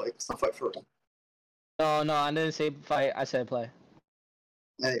 let's not fight. Let's not fight for real. No, I didn't say fight. I said play.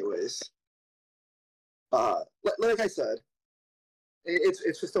 Anyways, like I said,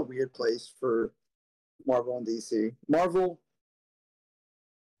 it's just a weird place for Marvel and DC. Marvel,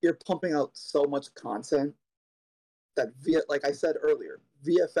 you're pumping out so much content that like I said earlier,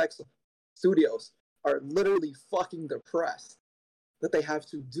 VFX studios are literally fucking depressed that they have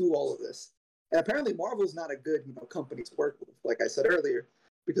to do all of this. And apparently Marvel's not a good, company to work with, like I said earlier,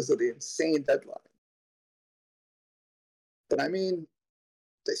 because of the insane deadline. But I mean,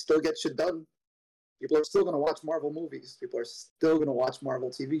 they still get shit done. People are still going to watch Marvel movies. People are still going to watch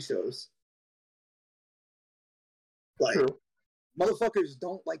Marvel TV shows. Like, True. motherfuckers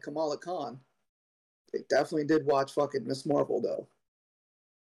don't like Kamala Khan. They definitely did watch fucking Miss Marvel, though.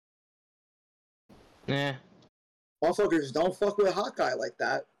 Yeah. Motherfuckers don't fuck with Hawkeye like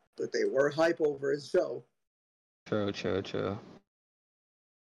that, but they were hype over his show. True.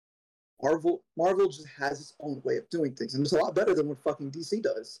 Marvel just has its own way of doing things, and it's a lot better than what fucking DC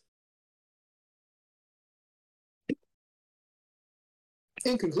does.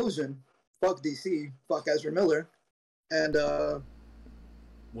 In conclusion, fuck DC, fuck Ezra Miller, and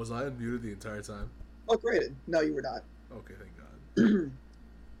Was I unmuted the entire time? fuck Raiden. No, you were not. Okay, thank God.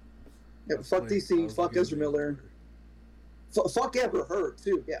 Yeah, fuck DC, fuck Ezra Miller. Fuck Amber Heard,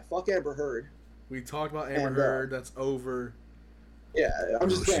 too. Yeah, fuck Amber Heard. We talked about Amber Heard, that's over. Yeah, I'm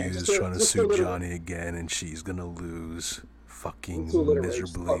just saying. She's trying to sue Johnny again, and she's gonna lose fucking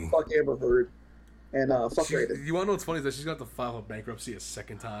miserably. Fuck Amber Heard. And fuck Raiden. You wanna know what's funny is that she's got to file a bankruptcy a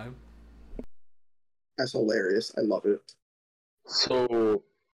second time? That's hilarious. I love it. So,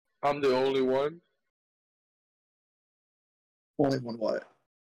 I'm the only one? Only one what?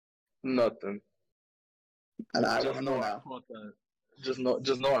 Nothing. And I want to know I now. caught that. Just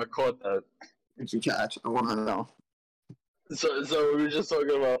know I caught that. Did you catch? I want to know. So we were just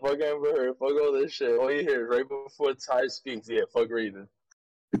talking about fuck Amber Heard, fuck all this shit. All you hear is right before Ty speaks, yeah, fuck Raiden.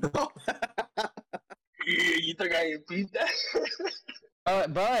 You think I ain't beat that?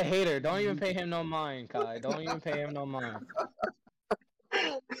 Bro, a hater. Don't even pay him no mind, Kai. Don't even pay him no mind.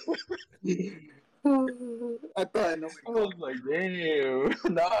 I thought I know. I was like, damn.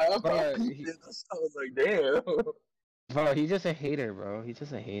 Nah, I was like, damn. Bro, he's just a hater, bro. He's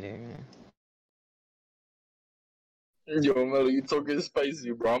just a hater, man. Yo, Melo, you talking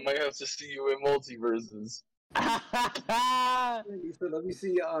spicy, bro. I might have to see you in multiverses. He said, let me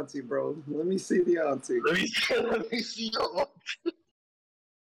see your auntie, bro. Let me see the auntie. Let me see your auntie.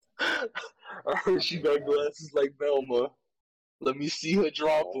 I heard she got glasses like Velma. Let me see her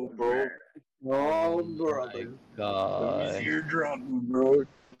drop them, bro. Oh, brother. God. Let me see her drop them, bro.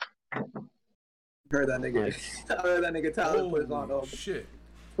 Heard that nigga. I heard that nigga Tyler put it on. Shit.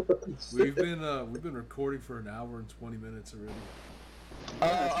 We've been recording for an hour and 20 minutes already.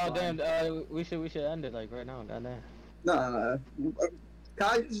 Oh damn! We should end it like right now. Goddamn. Nah.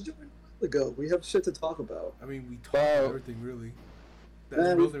 Kai just joined a while ago. We have shit to talk about. I mean, we talked about everything really.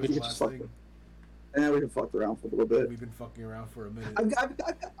 That's we the last thing. And we can fuck around for a little bit. We've been fucking around for a minute. I've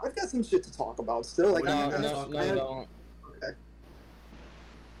got some shit to talk about still. Like, No, don't. Okay.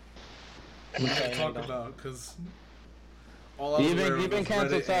 What are you talk about? Because all I You've been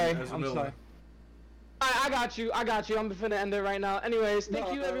canceled. Sorry, I'm sorry. I got you. I'm finna end it right now. Anyways,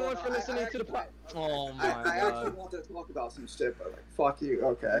 thank you everyone for listening to the pod. Oh my god. I actually wanted to talk about some shit, but like, fuck you.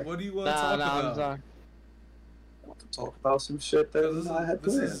 Okay. What do you want to talk about? I'm sorry. I want to talk about some shit that I had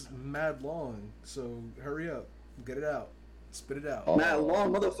planned. This is mad long, so hurry up, get it out, spit it out. Mad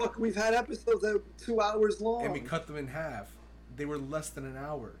long, motherfucker. We've had episodes that were 2 hours long, and we cut them in half. They were less than an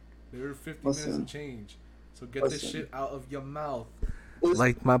hour. They were 50 minutes and change. So get this shit out of your mouth.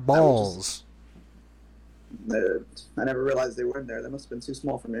 Like my balls. I never realized they weren't there. They must have been too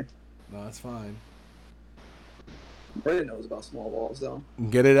small for me. No, that's fine. Brandon knows about small balls, though.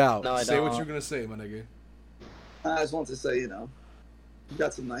 Get it out. No, I say don't. what you're gonna say, my nigga. I just want to say, you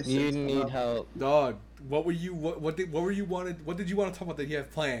got some nice. You shit need help, dog. What did you want to talk about that you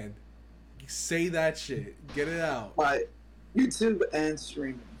have planned? Say that shit. Get it out. My YouTube and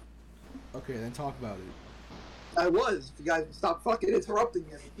streaming. Okay, then talk about it. I was. If you guys stop fucking interrupting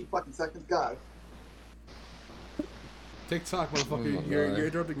me, keep fucking seconds, guys. TikTok, motherfucker. You're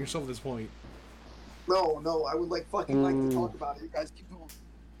interrupting yourself at this point. No, I would like to talk about it. You guys keep going.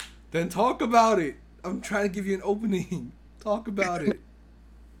 Then talk about it. I'm trying to give you an opening. Talk about it.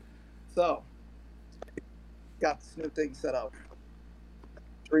 So, got this new thing set up.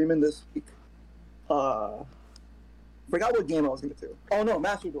 Streaming this week. Forgot what game I was gonna do. Oh no,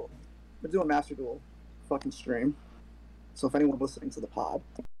 Master Duel. We're doing Master Duel. Fucking stream. So if anyone listening to the pod,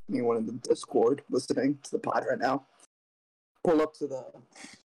 anyone in the Discord listening to the pod right now, pull up to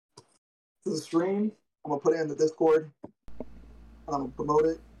the stream. I'm gonna put it in the Discord. I'm gonna promote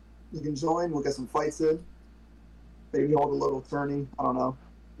it. You can join. We'll get some fights in. Maybe hold a little tourney. I don't know.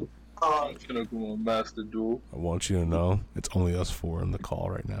 I'm gonna go on Master Duel. I want you to know it's only us four on the call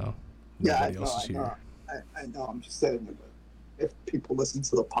right now. Nobody else is here. I know. I'm just saying it. But if people listen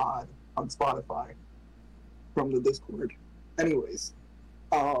to the pod on Spotify from the Discord, anyways,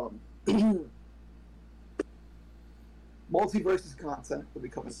 multiverses content will be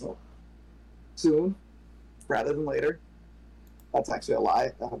coming soon, rather than later. That's actually a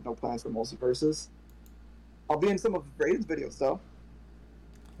lie. I have no plans for multiverses. I'll be in some of Brayden's videos though.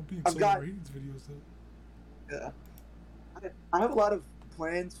 I'll be in some of Brayden's videos though. Yeah. I have a lot of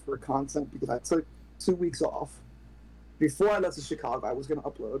plans for content because I took 2 weeks off. Before I left to Chicago, I was going to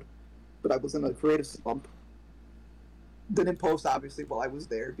upload, but I was in a creative slump. Didn't post, obviously, while I was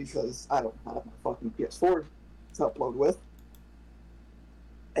there because I don't have my fucking PS4 to upload with.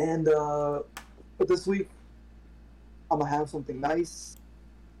 And, but this week, I'm going to have something nice,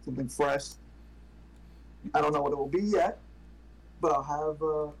 something fresh. I don't know what it will be yet, but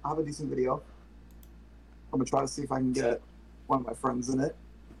I'll have a decent video. I'm going to try to see if I can get one of my friends in it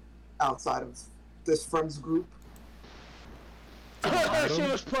outside of this friends group.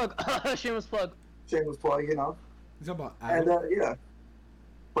 Shameless plug. Shameless plug. Shameless plug, you know. You talking about Adam? And, yeah.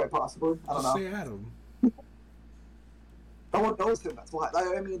 Quite possibly. I don't know. Say Adam. No one knows him, that's why.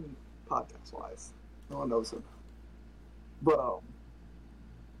 I mean, podcast-wise. No one knows him. But,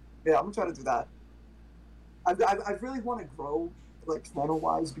 yeah, I'm going to try to do that. I really want to grow, like,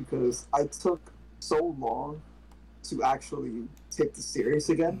 channel-wise because I took so long to actually take this serious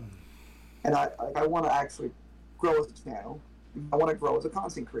again. And I want to actually grow as a channel. I want to grow as a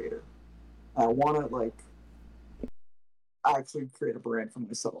content creator. I want to, like, actually create a brand for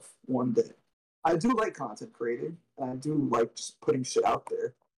myself one day. I do like content creating, and I do like just putting shit out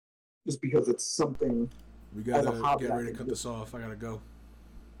there, just because it's something. We gotta get ready to cut this off. I gotta go.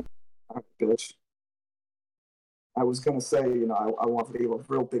 Alright, bitch. I was gonna say, you know, I wanted to give a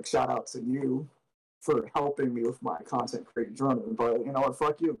real big shout out to you for helping me with my content creating journey, but you know what?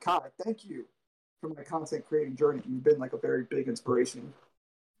 Fuck you, Kai. Thank you for my content creating journey. You've been like a very big inspiration.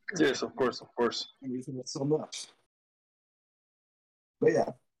 Yes, of course, of course. And you've done so much. But yeah,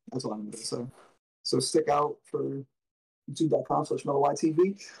 that's what I'm gonna say. So stick out for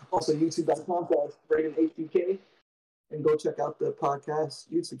youtube.com/MetalYTV. Also youtube.com/BraydenHDK. And go check out the podcast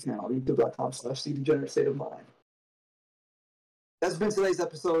YouTube channel, youtube.com/TheDegenerate That's been today's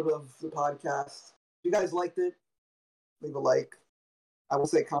episode of the podcast. If you guys liked it, leave a like. I will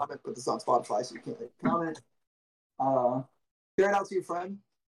say comment, but this is on Spotify, so you can't leave a comment. Share it out to your friend.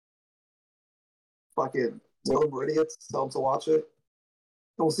 Fucking tell them we're idiots. Tell them to watch it.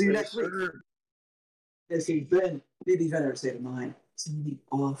 And we'll see you next week. This has been The Degenerate State of Mind. Signing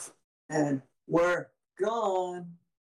off. And we're gone.